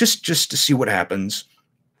 just to see what happens,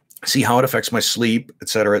 see how it affects my sleep, et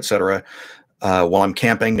cetera, while I'm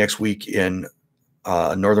camping next week in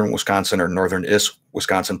northern Wisconsin or northern-ish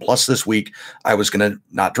Wisconsin. Plus this week, I was going to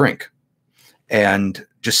not drink and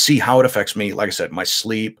just see how it affects me. Like I said, my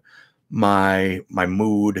sleep, my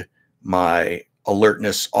mood, my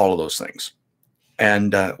alertness, all of those things.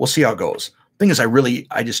 And we'll see how it goes. Thing is, I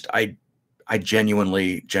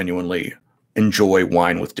genuinely enjoy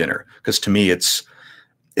wine with dinner because to me, it's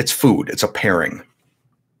food. It's a pairing.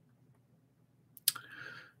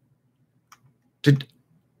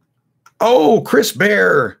 Oh, Chris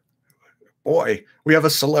Bear. Boy, we have a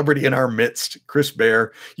celebrity in our midst, Chris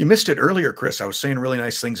Bear. You missed it earlier, Chris. I was saying really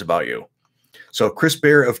nice things about you. So Chris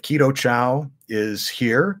Bear of Keto Chow is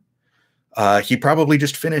here. He probably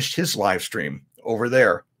just finished his live stream over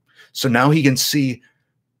there. So now he can see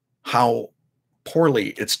how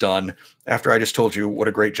poorly it's done after I just told you what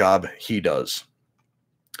a great job he does.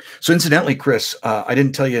 So incidentally, Chris, I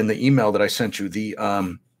didn't tell you in the email that I sent you the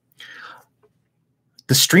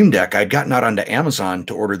Stream Deck. I'd gotten out onto Amazon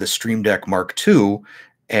to order the Stream Deck Mark II,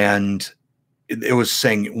 and it was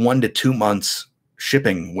saying 1 to 2 months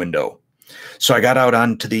shipping window. So I got out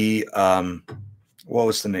onto the, what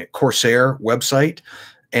was the name? Corsair website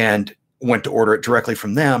and went to order it directly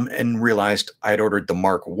from them and realized I had ordered the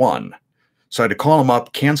Mark I. So I had to call them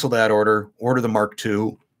up, cancel that order the Mark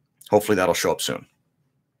II. Hopefully that'll show up soon.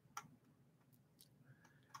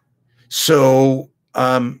 So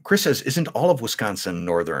Chris says, isn't all of Wisconsin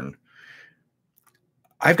northern?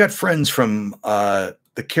 I've got friends from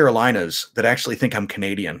the Carolinas that actually think I'm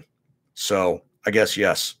Canadian. So I guess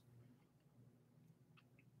yes.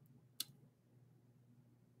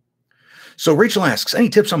 So Rachel asks, any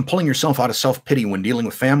tips on pulling yourself out of self-pity when dealing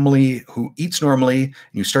with family who eats normally and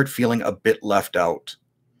you start feeling a bit left out?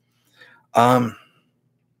 I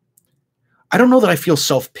don't know that I feel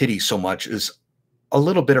self-pity so much as a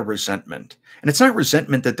little bit of resentment. And it's not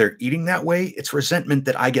resentment that they're eating that way. It's resentment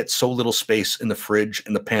that I get so little space in the fridge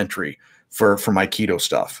and the pantry for my keto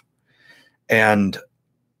stuff. And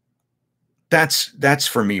that's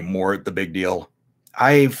for me more the big deal.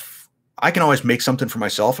 I can always make something for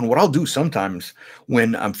myself. And what I'll do sometimes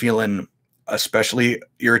when I'm feeling especially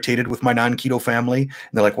irritated with my non-keto family, and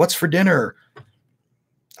they're like, what's for dinner?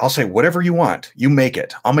 I'll say, whatever you want, you make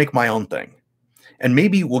it. I'll make my own thing. And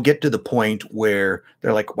maybe we'll get to the point where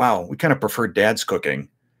they're like, wow, we kind of prefer dad's cooking.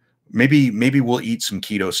 Maybe we'll eat some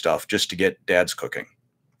keto stuff just to get dad's cooking.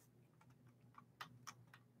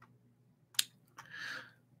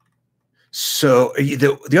 So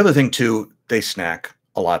the other thing too, they snack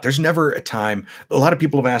a lot. There's never a time. A lot of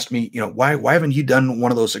people have asked me, why haven't you done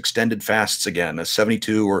one of those extended fasts again, a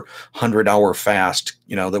 72 or 100-hour fast,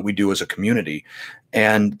 that we do as a community?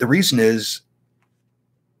 And the reason is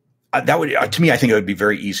that would, to me, I think it would be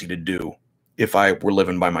very easy to do if I were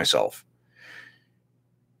living by myself.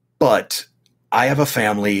 But I have a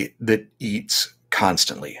family that eats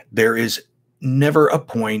constantly. There is never a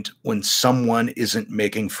point when someone isn't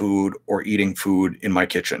making food or eating food in my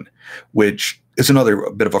kitchen, which is another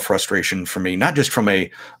bit of a frustration for me, not just from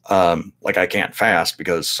like I can't fast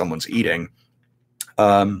because someone's eating,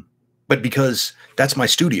 but because that's my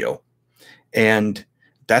studio. And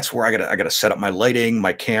that's where I gotta set up my lighting,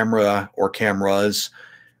 my camera or cameras.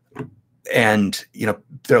 And,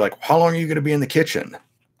 they're like, how long are you going to be in the kitchen?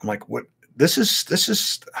 I'm like, what? This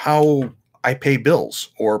is how I pay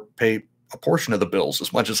bills, or pay a portion of the bills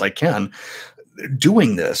as much as I can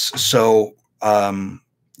doing this. So,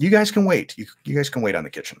 You guys can wait. You guys can wait on the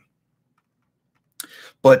kitchen.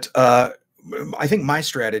 But I think my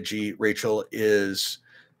strategy, Rachel, is,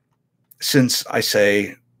 since I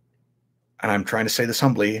say, and I'm trying to say this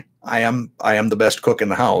humbly, I am the best cook in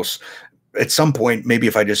the house. At some point, maybe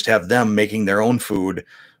if I just have them making their own food,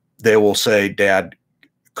 they will say, Dad,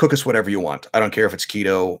 cook us whatever you want. I don't care if it's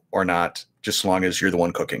keto or not, just as long as you're the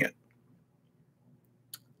one cooking it.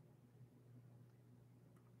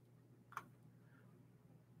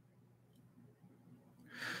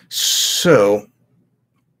 So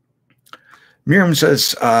Miriam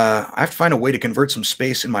says, I have to find a way to convert some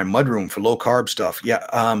space in my mudroom for low carb stuff. Yeah.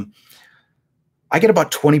 I get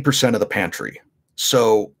about 20% of the pantry.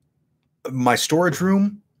 So my storage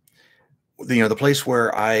room, the place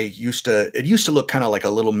where it used to look kind of like a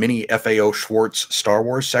little mini FAO Schwartz Star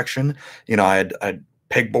Wars section. I'd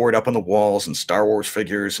pegboard up on the walls and Star Wars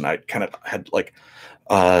figures, and I kind of had like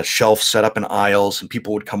shelf set up in aisles, and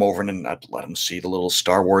people would come over and I'd let them see the little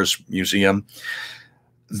Star Wars museum.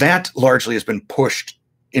 That largely has been pushed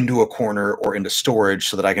into a corner or into storage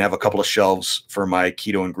so that I can have a couple of shelves for my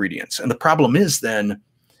keto ingredients. And the problem is then,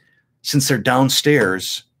 since they're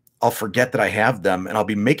downstairs, I'll forget that I have them, and I'll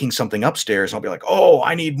be making something upstairs, and I'll be like, oh,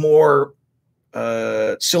 I need more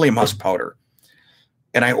psyllium husk powder.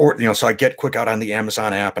 And I order, so I get quick out on the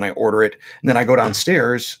Amazon app and I order it. And then I go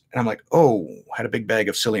downstairs and I'm like, oh, I had a big bag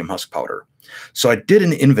of psyllium husk powder. So I did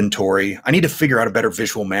an inventory. I need to figure out a better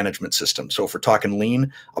visual management system. So if we're talking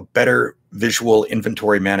lean, a better visual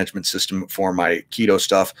inventory management system for my keto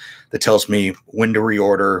stuff that tells me when to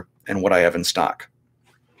reorder and what I have in stock.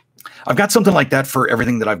 I've got something like that for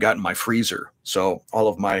everything that I've got in my freezer. So all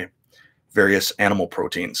of my various animal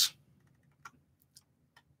proteins.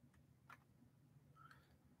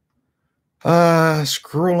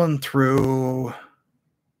 Scrolling through.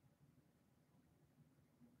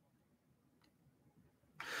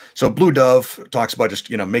 So Blue Dove talks about just,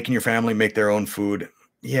 making your family make their own food.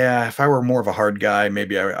 Yeah, if I were more of a hard guy,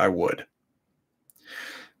 maybe I would.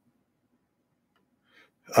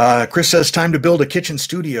 Chris says, time to build a kitchen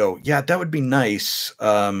studio. Yeah, that would be nice.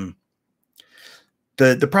 The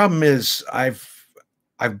problem is I've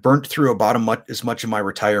burnt through about as much of my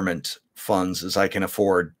retirement funds as I can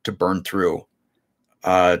afford to burn through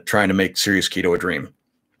trying to make Serious Keto a dream.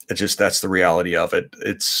 That's the reality of it.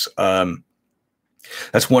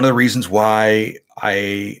 That's one of the reasons why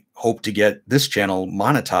I hope to get this channel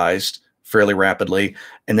monetized fairly rapidly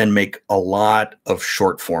and then make a lot of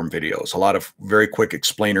short form videos, a lot of very quick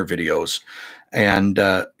explainer videos. And,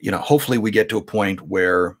 hopefully we get to a point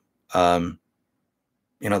where,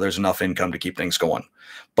 there's enough income to keep things going.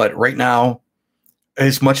 But right now,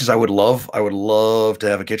 as much as I would love to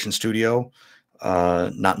have a kitchen studio,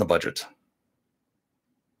 not in the budget.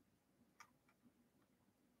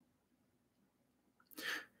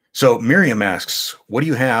 So Miriam asks, what do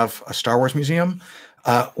you have? A Star Wars museum?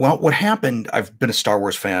 Well, what happened, I've been a Star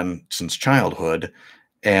Wars fan since childhood.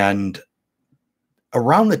 And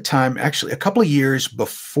around the time, actually a couple of years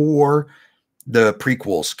before the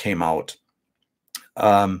prequels came out,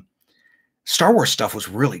 Star Wars stuff was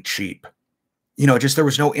really cheap. Just there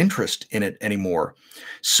was no interest in it anymore.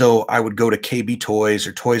 So I would go to KB Toys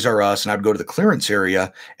or Toys R Us, and I'd go to the clearance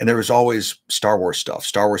area, and there was always Star Wars stuff,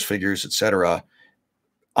 Star Wars figures, etc.,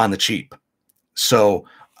 on the cheap. So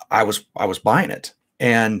I was buying it.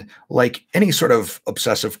 And like any sort of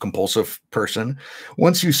obsessive compulsive person,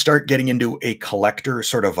 once you start getting into a collector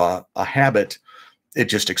sort of a habit, it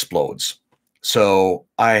just explodes. So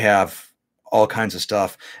I have all kinds of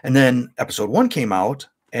stuff. And then episode 1 came out,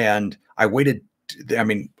 and I waited.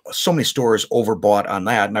 So many stores overbought on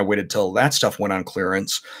that, and I waited till that stuff went on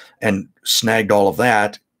clearance and snagged all of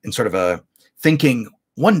that in sort of a thinking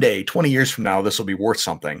one day, 20 years from now, this will be worth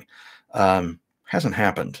something. Hasn't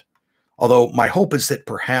happened. Although my hope is that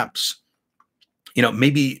perhaps,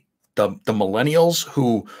 maybe the millennials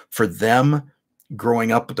who, for them,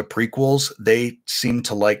 growing up with the prequels, they seem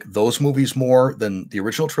to like those movies more than the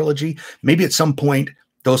original trilogy. Maybe at some point,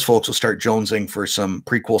 those folks will start jonesing for some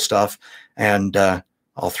prequel stuff, and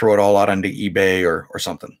I'll throw it all out onto eBay or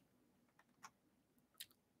something.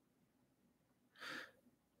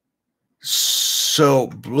 So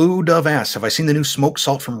Blue Dove asks, have I seen the new smoked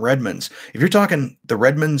salt from Redmond's? If you're talking the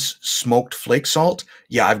Redmond's smoked flake salt,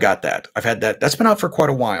 yeah, I've got that. I've had that. That's been out for quite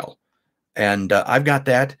a while. And I've got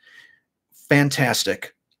that.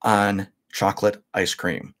 Fantastic on chocolate ice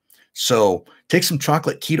cream. So take some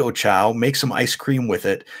chocolate keto chow, make some ice cream with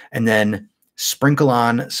it, and then sprinkle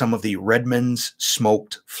on some of the Redmond's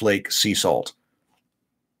smoked flake sea salt.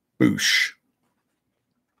 Boosh.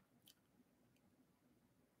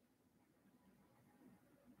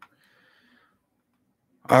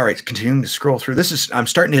 All right, continuing to scroll through. I'm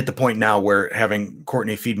starting to hit the point now where having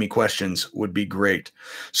Courtney feed me questions would be great.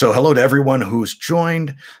 So hello to everyone who's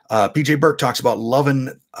joined. PJ Burke talks about loving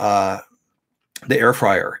the air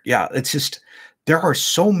fryer. Yeah, it's just, there are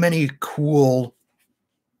so many cool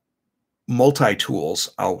multi-tools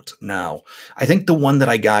out now. I think the one that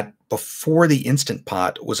I got before the Instant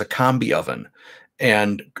Pot was a combi oven.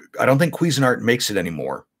 And I don't think Cuisinart makes it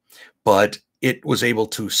anymore, but it was able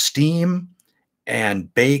to steam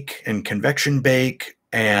and bake and convection bake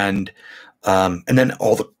and then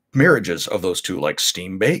all the marriages of those two, like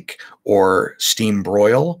steam bake or steam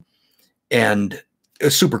broil, and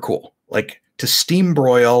it's super cool. Like to steam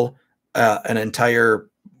broil an entire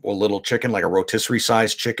little chicken, like a rotisserie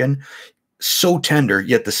sized chicken, so tender,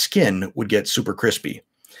 yet the skin would get super crispy.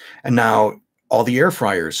 And now all the air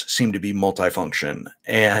fryers seem to be multifunction,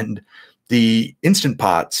 and the instant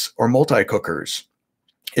pots or multi cookers.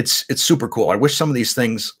 It's super cool. I wish some of these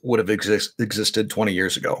things would have existed 20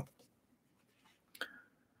 years ago.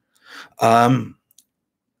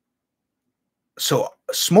 So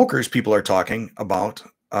smokers, people are talking about.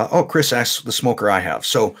 Oh, Chris asks the smoker I have.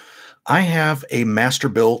 So I have a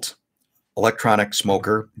master-built electronic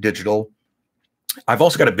smoker, digital. I've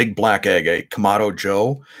also got a big black egg, a Kamado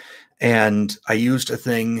Joe, and I used a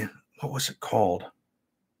thing. What was it called?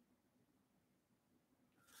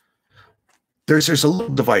 There's a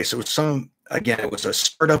little device. It was it was a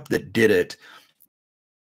startup that did it.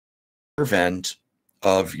 Vent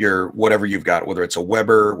of your whatever you've got, whether it's a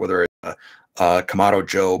Weber, whether it's a Kamado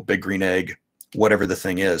Joe, Big Green Egg, whatever the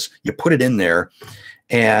thing is, you put it in there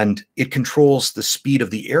and it controls the speed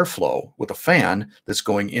of the airflow with a fan that's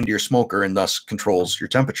going into your smoker and thus controls your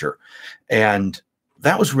temperature. And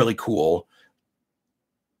that was really cool.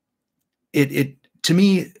 To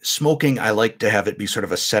me, smoking, I like to have it be sort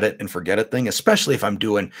of a set it and forget it thing, especially if I'm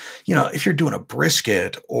doing, if you're doing a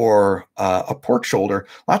brisket or a pork shoulder,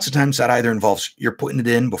 lots of times that either involves you're putting it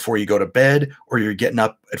in before you go to bed or you're getting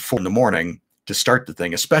up at 4 in the morning to start the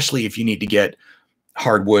thing, especially if you need to get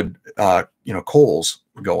hardwood, coals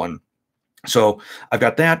going. So I've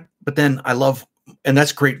got that, but then and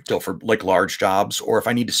that's great still for like large jobs or if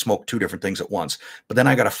I need to smoke 2 different things at once. But then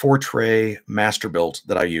I got a 4-tray master built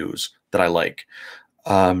that I use that I like.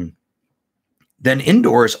 Then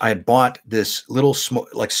indoors, I had bought this little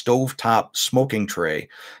stovetop smoking tray,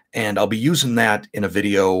 and I'll be using that in a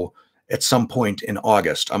video at some point in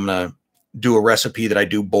August. I'm going to do a recipe that I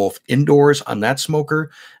do both indoors on that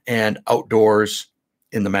smoker and outdoors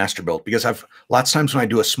in the master built, because lots of times when I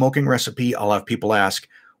do a smoking recipe, I'll have people ask,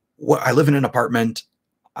 I live in an apartment.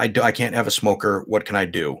 I can't have a smoker. What can I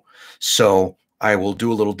do? So I will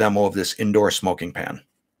do a little demo of this indoor smoking pan.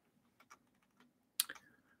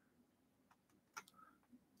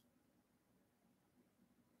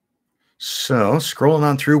 So scrolling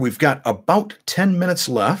on through, we've got about 10 minutes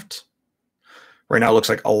left. Right now, it looks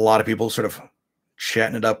like a lot of people sort of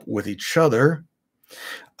chatting it up with each other.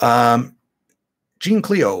 Jean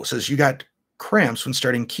Cleo says, you got cramps when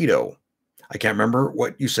starting keto. I can't remember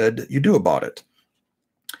what you said you do about it.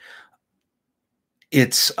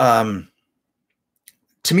 It's, to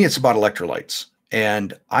me, it's about electrolytes.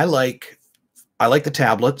 And I like the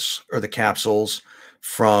tablets or the capsules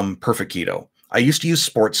from Perfect Keto. I used to use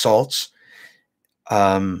sports salts.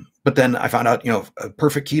 But then I found out,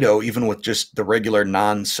 Perfect Keto, even with just the regular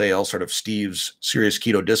non-sale sort of Steve's Serious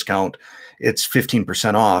Keto discount, it's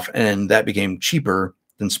 15% off. And that became cheaper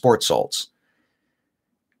than sports salts.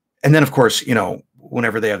 And then, of course,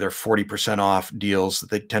 whenever they have their 40% off deals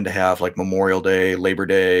that they tend to have, like Memorial Day, Labor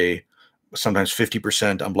Day, sometimes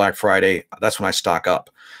 50% on Black Friday, that's when I stock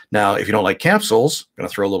up. Now, if you don't like capsules, I'm going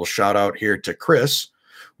to throw a little shout out here to Chris,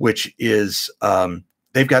 which is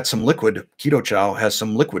they've got some liquid. Keto Chow has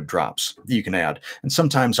some liquid drops that you can add. And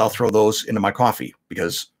sometimes I'll throw those into my coffee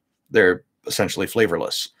because they're essentially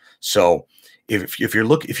flavorless. So if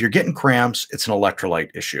you're getting cramps, it's an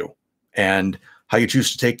electrolyte issue. And how you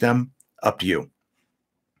choose to take them, up to you.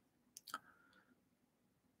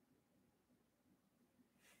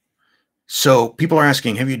 So people are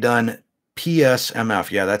asking, have you done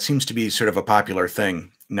PSMF? Yeah, that seems to be sort of a popular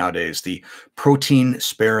thing nowadays, the protein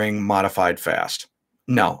sparing modified fast.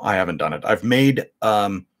 No, I haven't done it. I've made,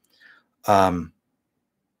 I'm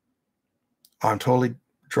totally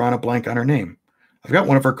drawing a blank on her name. I've got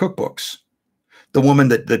one of her cookbooks, the woman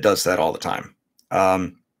that does that all the time.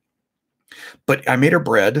 But I made her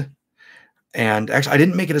bread, and actually I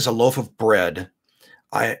didn't make it as a loaf of bread.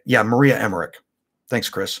 Maria Emmerich. Thanks,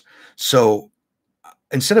 Chris. So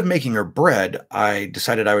instead of making her bread, I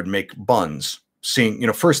decided I would make buns.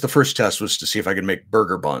 The first test was to see if I could make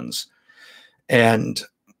burger buns. And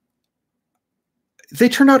They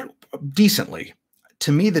turned out decently.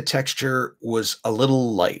 To me, the texture was a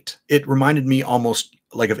little light. It reminded me almost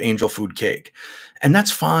like of angel food cake. And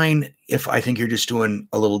that's fine if I think you're just doing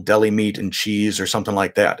a little deli meat and cheese or something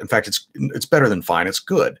like that. In fact, it's better than fine. It's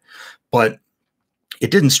good. But it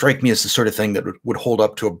didn't strike me as the sort of thing that would hold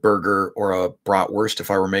up to a burger or a bratwurst if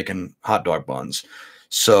I were making hot dog buns.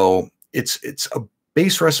 So it's a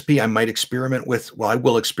base recipe I might experiment with. Well, I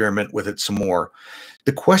will experiment with it some more.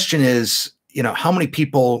 The question is, how many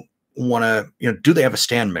people want to, do they have a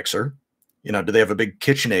stand mixer? Do they have a big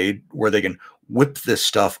KitchenAid where they can whip this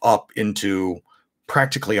stuff up into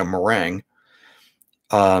practically a meringue?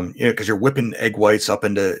 Because you're whipping egg whites up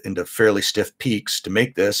into fairly stiff peaks to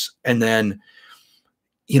make this, and then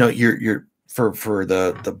you're for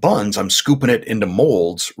the buns, I'm scooping it into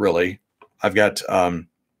molds. Really, I've got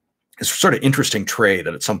this sort of interesting tray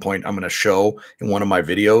that at some point I'm going to show in one of my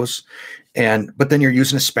videos. But then you're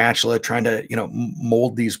using a spatula trying to,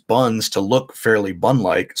 mold these buns to look fairly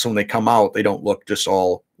bun-like. So when they come out, they don't look just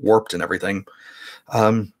all warped and everything.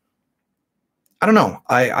 I don't know.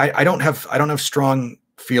 I don't have strong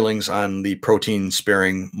feelings on the protein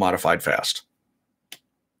sparing modified fast.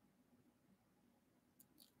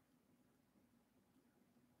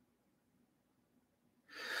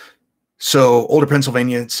 So Older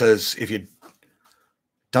Pennsylvania says if you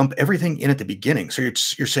dump everything in at the beginning. So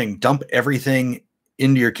you're saying dump everything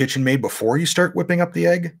into your KitchenAid before you start whipping up the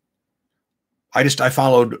egg? I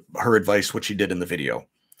followed her advice, what she did in the video.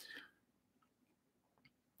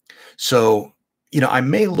 So, I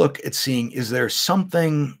may look at seeing, is there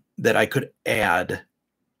something that I could add,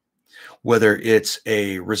 whether it's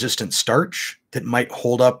a resistant starch that might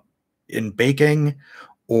hold up in baking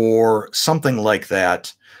or something like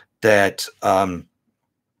that, that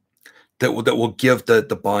will give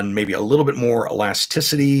the bun maybe a little bit more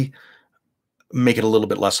elasticity, make it a little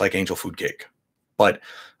bit less like angel food cake. But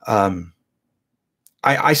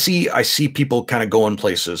I see people kind of going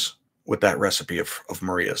places with that recipe of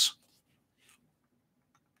Maria's.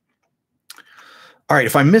 All right,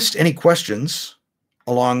 if I missed any questions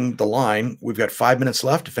along the line, we've got 5 minutes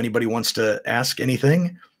left. If anybody wants to ask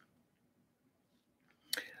anything.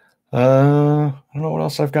 I don't know what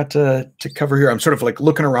else I've got to cover here. I'm sort of like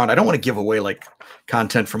looking around. I don't want to give away like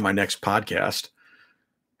content from my next podcast.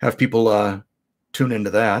 Have people tune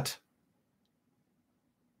into that.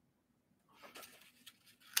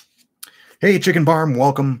 Hey, Chicken Barm,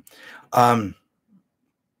 welcome.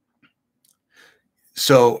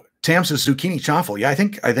 So Tam says zucchini chaffle. Yeah, I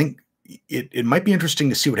think it might be interesting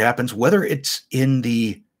to see what happens, whether it's in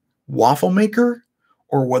the waffle maker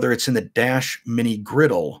or whether it's in the Dash mini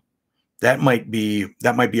griddle. That might be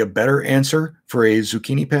a better answer for a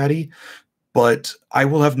zucchini patty, but I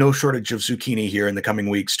will have no shortage of zucchini here in the coming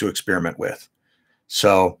weeks to experiment with.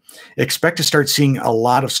 So expect to start seeing a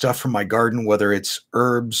lot of stuff from my garden, whether it's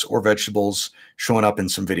herbs or vegetables, showing up in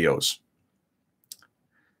some videos.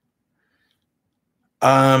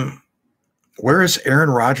 Where is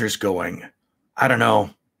Aaron Rodgers going? I don't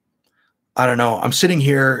know. I'm sitting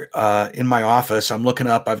here in my office. I'm looking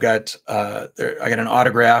up. I got an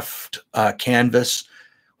autographed canvas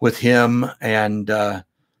with him and the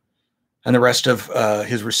rest of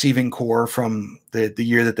his receiving corps from the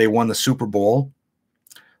year that they won the Super Bowl.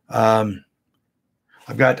 I've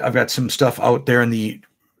got some stuff out there in the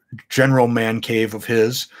general man cave of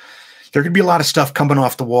his. There could be a lot of stuff coming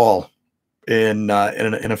off the wall in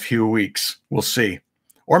a few weeks. We'll see,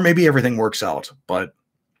 or maybe everything works out, but.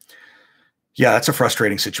 Yeah, that's a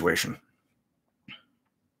frustrating situation.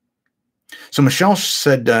 So Michelle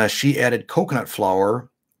said she added coconut flour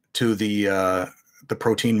to the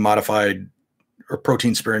protein modified or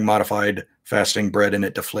protein sparing modified fasting bread, and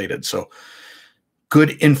it deflated. So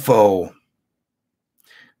good info.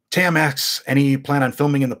 Tam asks, any plan on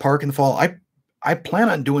filming in the park in the fall? I plan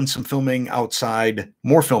on doing some filming outside,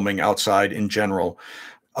 more filming outside in general.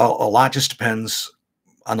 A lot just depends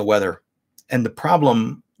on the weather. And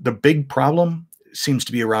the big problem seems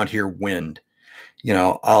to be around here, wind. There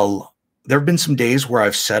have been some days where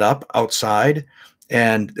I've set up outside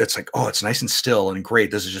and it's like, oh, it's nice and still and great.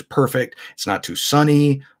 This is just perfect. It's not too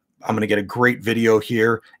sunny. I'm going to get a great video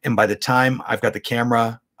here. And by the time I've got the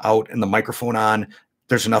camera out and the microphone on,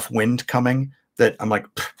 there's enough wind coming that I'm like,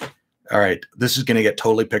 all right, this is going to get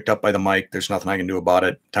totally picked up by the mic. There's nothing I can do about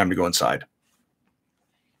it. Time to go inside.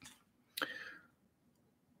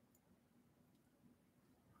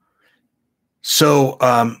 So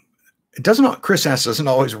Chris asks, doesn't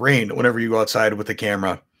always rain whenever you go outside with the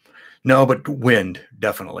camera? No, but wind,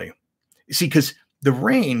 definitely. You see, because the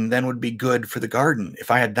rain then would be good for the garden.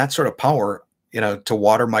 If I had that sort of power, to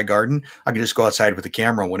water my garden, I could just go outside with the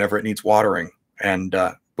camera whenever it needs watering and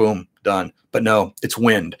boom, done. But no, it's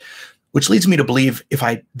wind, which leads me to believe if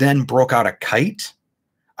I then broke out a kite,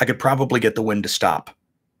 I could probably get the wind to stop.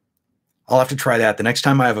 I'll have to try that. The next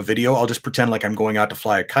time I have a video, I'll just pretend like I'm going out to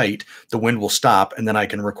fly a kite. The wind will stop, and then I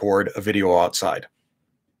can record a video outside.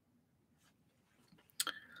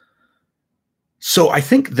 So I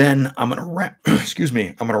think then I'm going to wrap, excuse me,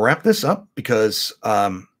 I'm going to wrap this up because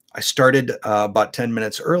I started about 10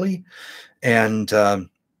 minutes early, and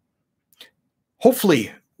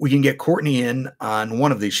hopefully we can get Courtney in on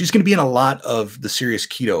one of these. She's going to be in a lot of the Serious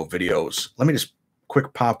Keto videos. Let me just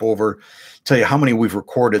quick pop over, tell you how many we've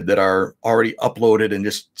recorded that are already uploaded and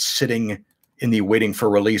just sitting in the waiting for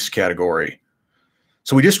release category.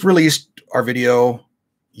 So we just released our video,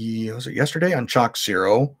 was it yesterday, on Chalk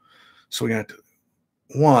Zero. So we got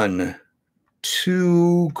 1,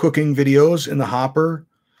 2 cooking videos in the hopper.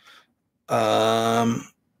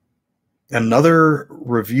 Another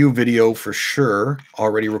review video for sure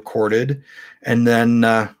already recorded. And then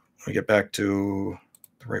let me get back to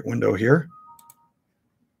the right window here.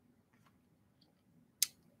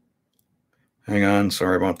 Hang on,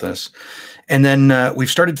 sorry about this. And then we've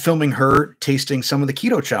started filming her tasting some of the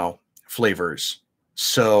Keto Chow flavors.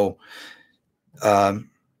 So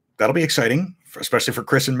that'll be exciting, especially for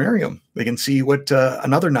Chris and Miriam. They can see what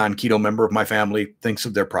another non-keto member of my family thinks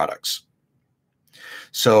of their products.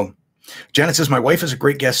 So Janet says, my wife is a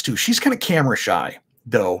great guest too. She's kind of camera shy,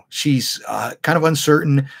 though. She's kind of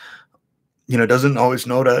uncertain, you know, doesn't always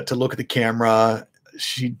know to look at the camera.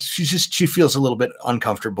 She feels a little bit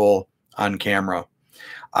uncomfortable on camera.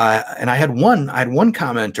 And I had one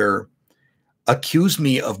commenter accuse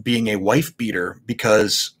me of being a wife beater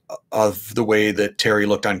because of the way that Terry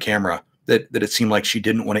looked on camera, that it seemed like she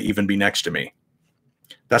didn't want to even be next to me.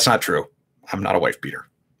 That's not true. I'm not a wife beater.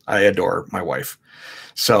 I adore my wife.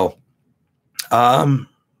 So I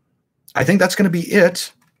think that's going to be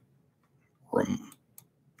it.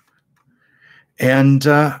 And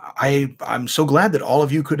I'm so glad that all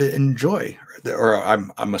of you could enjoy, or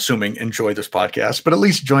I'm assuming enjoy this podcast, but at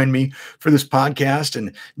least join me for this podcast.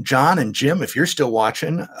 And John and Jim, if you're still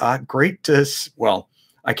watching, great to, well,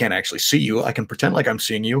 I can't actually see you. I can pretend like I'm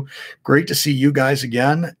seeing you. Great to see you guys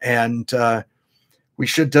again. And we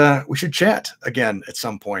should chat again at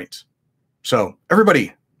some point. So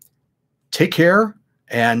everybody, take care,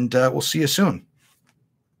 and we'll see you soon.